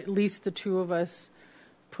 at least the two of us,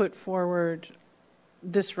 put forward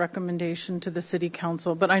this recommendation to the City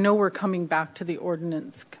Council. But I know we're coming back to the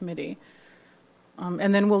Ordinance Committee.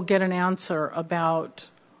 And then we'll get an answer about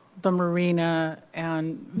the marina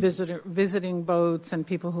and visiting boats and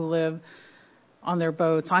people who live on their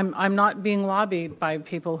boats. I'm not being lobbied by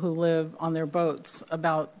people who live on their boats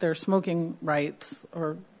about their smoking rights,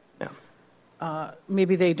 or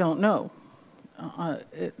maybe they don't know.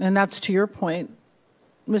 And that's to your point,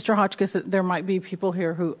 Mr. Hotchkiss, there might be people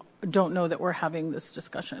here who don't know that we're having this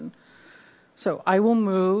discussion. So I will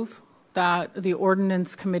move that the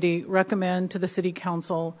Ordinance Committee recommend to the City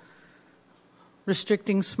Council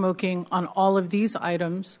restricting smoking on all of these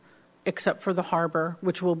items except for the harbor,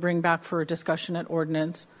 which we'll bring back for a discussion at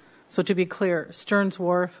Ordinance. So to be clear, Stearns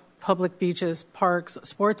Wharf, public beaches, parks,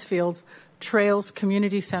 sports fields, trails,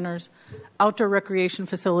 community centers, outdoor recreation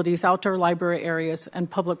facilities, outdoor library areas, and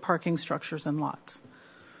public parking structures and lots.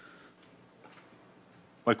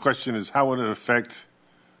 My question is, how would it affect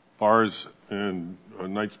bars and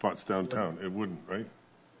night spots downtown? It wouldn't, right?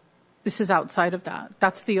 This is outside of that.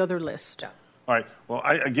 That's the other list. All right. Well,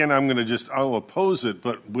 I'll oppose it,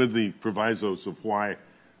 but with the provisos of why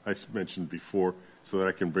I mentioned before, so that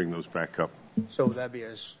I can bring those back up. So that'd be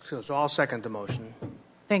so I'll second the motion.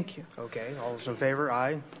 Thank you. Okay. All those in favor?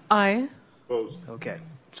 Aye. Aye. Opposed. Okay.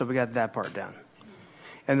 So we got that part down.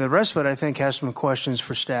 And the rest of it, I think, has some questions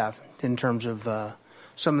for staff in terms of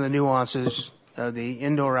some of the nuances, the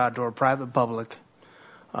indoor, outdoor, private, public.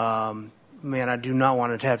 Man, I do not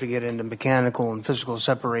want to have to get into mechanical and physical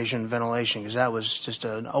separation and ventilation, because that was just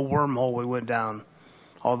a wormhole we went down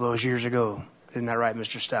all those years ago. Isn't that right,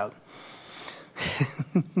 Mr. Stout?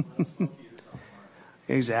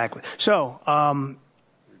 Exactly. So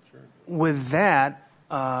with that,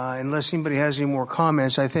 unless anybody has any more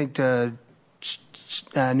comments, I think, Nina,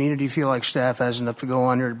 do you feel like staff has enough to go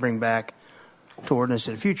on here to bring back to ordinance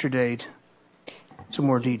at a future date? some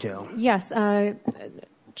more detail. Yes,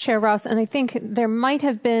 Chair Ross, and I think there might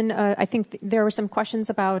have been, there were some questions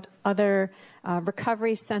about other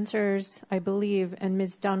recovery centers, I believe, and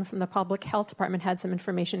Ms. Dunn from the Public Health Department had some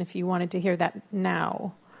information if you wanted to hear that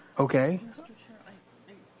now. Okay.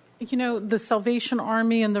 You know, the Salvation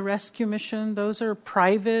Army and the Rescue Mission, those are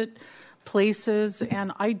private places,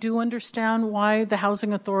 and I do understand why the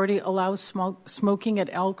Housing Authority allows smoking at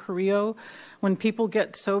El Carrillo. When people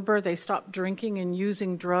get sober, they stop drinking and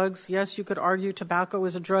using drugs. Yes, you could argue tobacco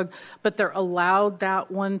is a drug, but they're allowed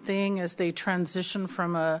that one thing as they transition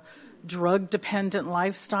from a drug-dependent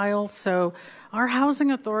lifestyle. So our Housing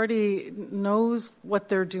Authority knows what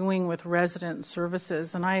they're doing with resident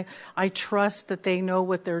services, and I trust that they know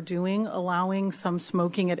what they're doing, allowing some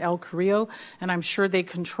smoking at El Carrillo, and I'm sure they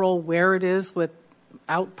control where it is with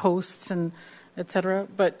outposts and et cetera.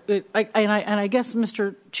 But I guess,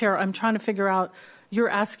 Mr. Chair, I'm trying to figure out, you're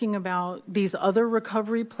asking about these other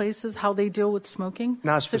recovery places, how they deal with smoking?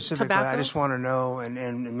 Not specifically. Tobacco? I just want to know,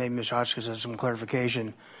 and maybe Ms. Hotchkiss has some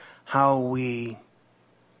clarification, how we,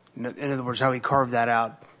 in other words, how we carve that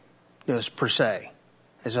out, per se,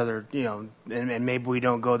 as other, and maybe we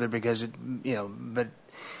don't go there because, but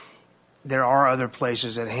there are other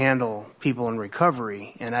places that handle people in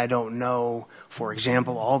recovery, and I don't know, for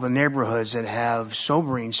example, all the neighborhoods that have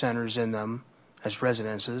sobering centers in them as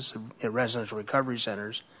residences, residential recovery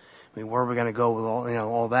centers. I mean, where are we going to go with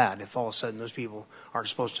all that? If all of a sudden those people aren't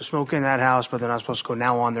supposed to smoke in that house, but they're not supposed to go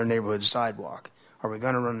now on their neighborhood sidewalk, are we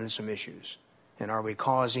going to run into some issues? And are we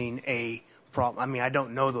causing a problem? I mean, I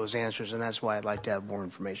don't know those answers, and that's why I'd like to have more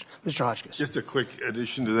information. Mr. Hotchkiss. Just a quick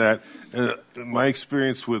addition to that. My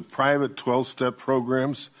experience with private 12-step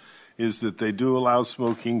programs is that they do allow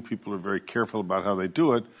smoking. People are very careful about how they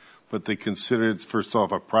do it, but they consider it, first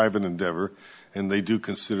off, a private endeavor, and they do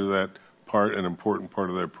consider that an important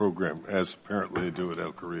part of their program, as apparently they do at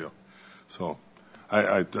El Carrillo. So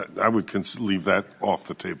I would leave that off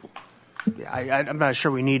the table. Yeah, I'm not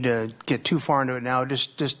sure we need to get too far into it now.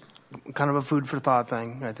 Just kind of a food for thought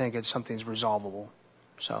thing. I think it's something's resolvable.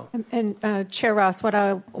 So. And Chair Ross, what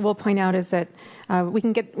I will point out is that we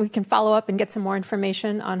can follow up and get some more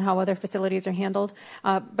information on how other facilities are handled.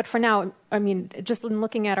 But for now, I mean, just in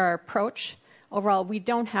looking at our approach overall, we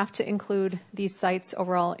don't have to include these sites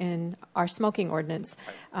overall in our smoking ordinance.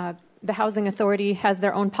 The Housing Authority has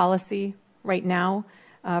their own policy right now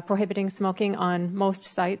prohibiting smoking on most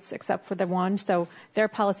sites except for the one. So their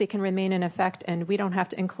policy can remain in effect, and we don't have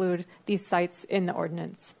to include these sites in the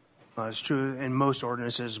ordinance. It's true. In most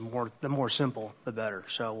ordinances, the more simple, the better.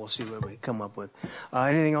 So we'll see what we come up with.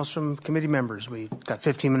 Anything else from committee members? We've got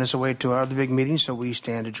 15 minutes away to our other big meeting, so we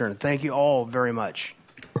stand adjourned. Thank you all very much.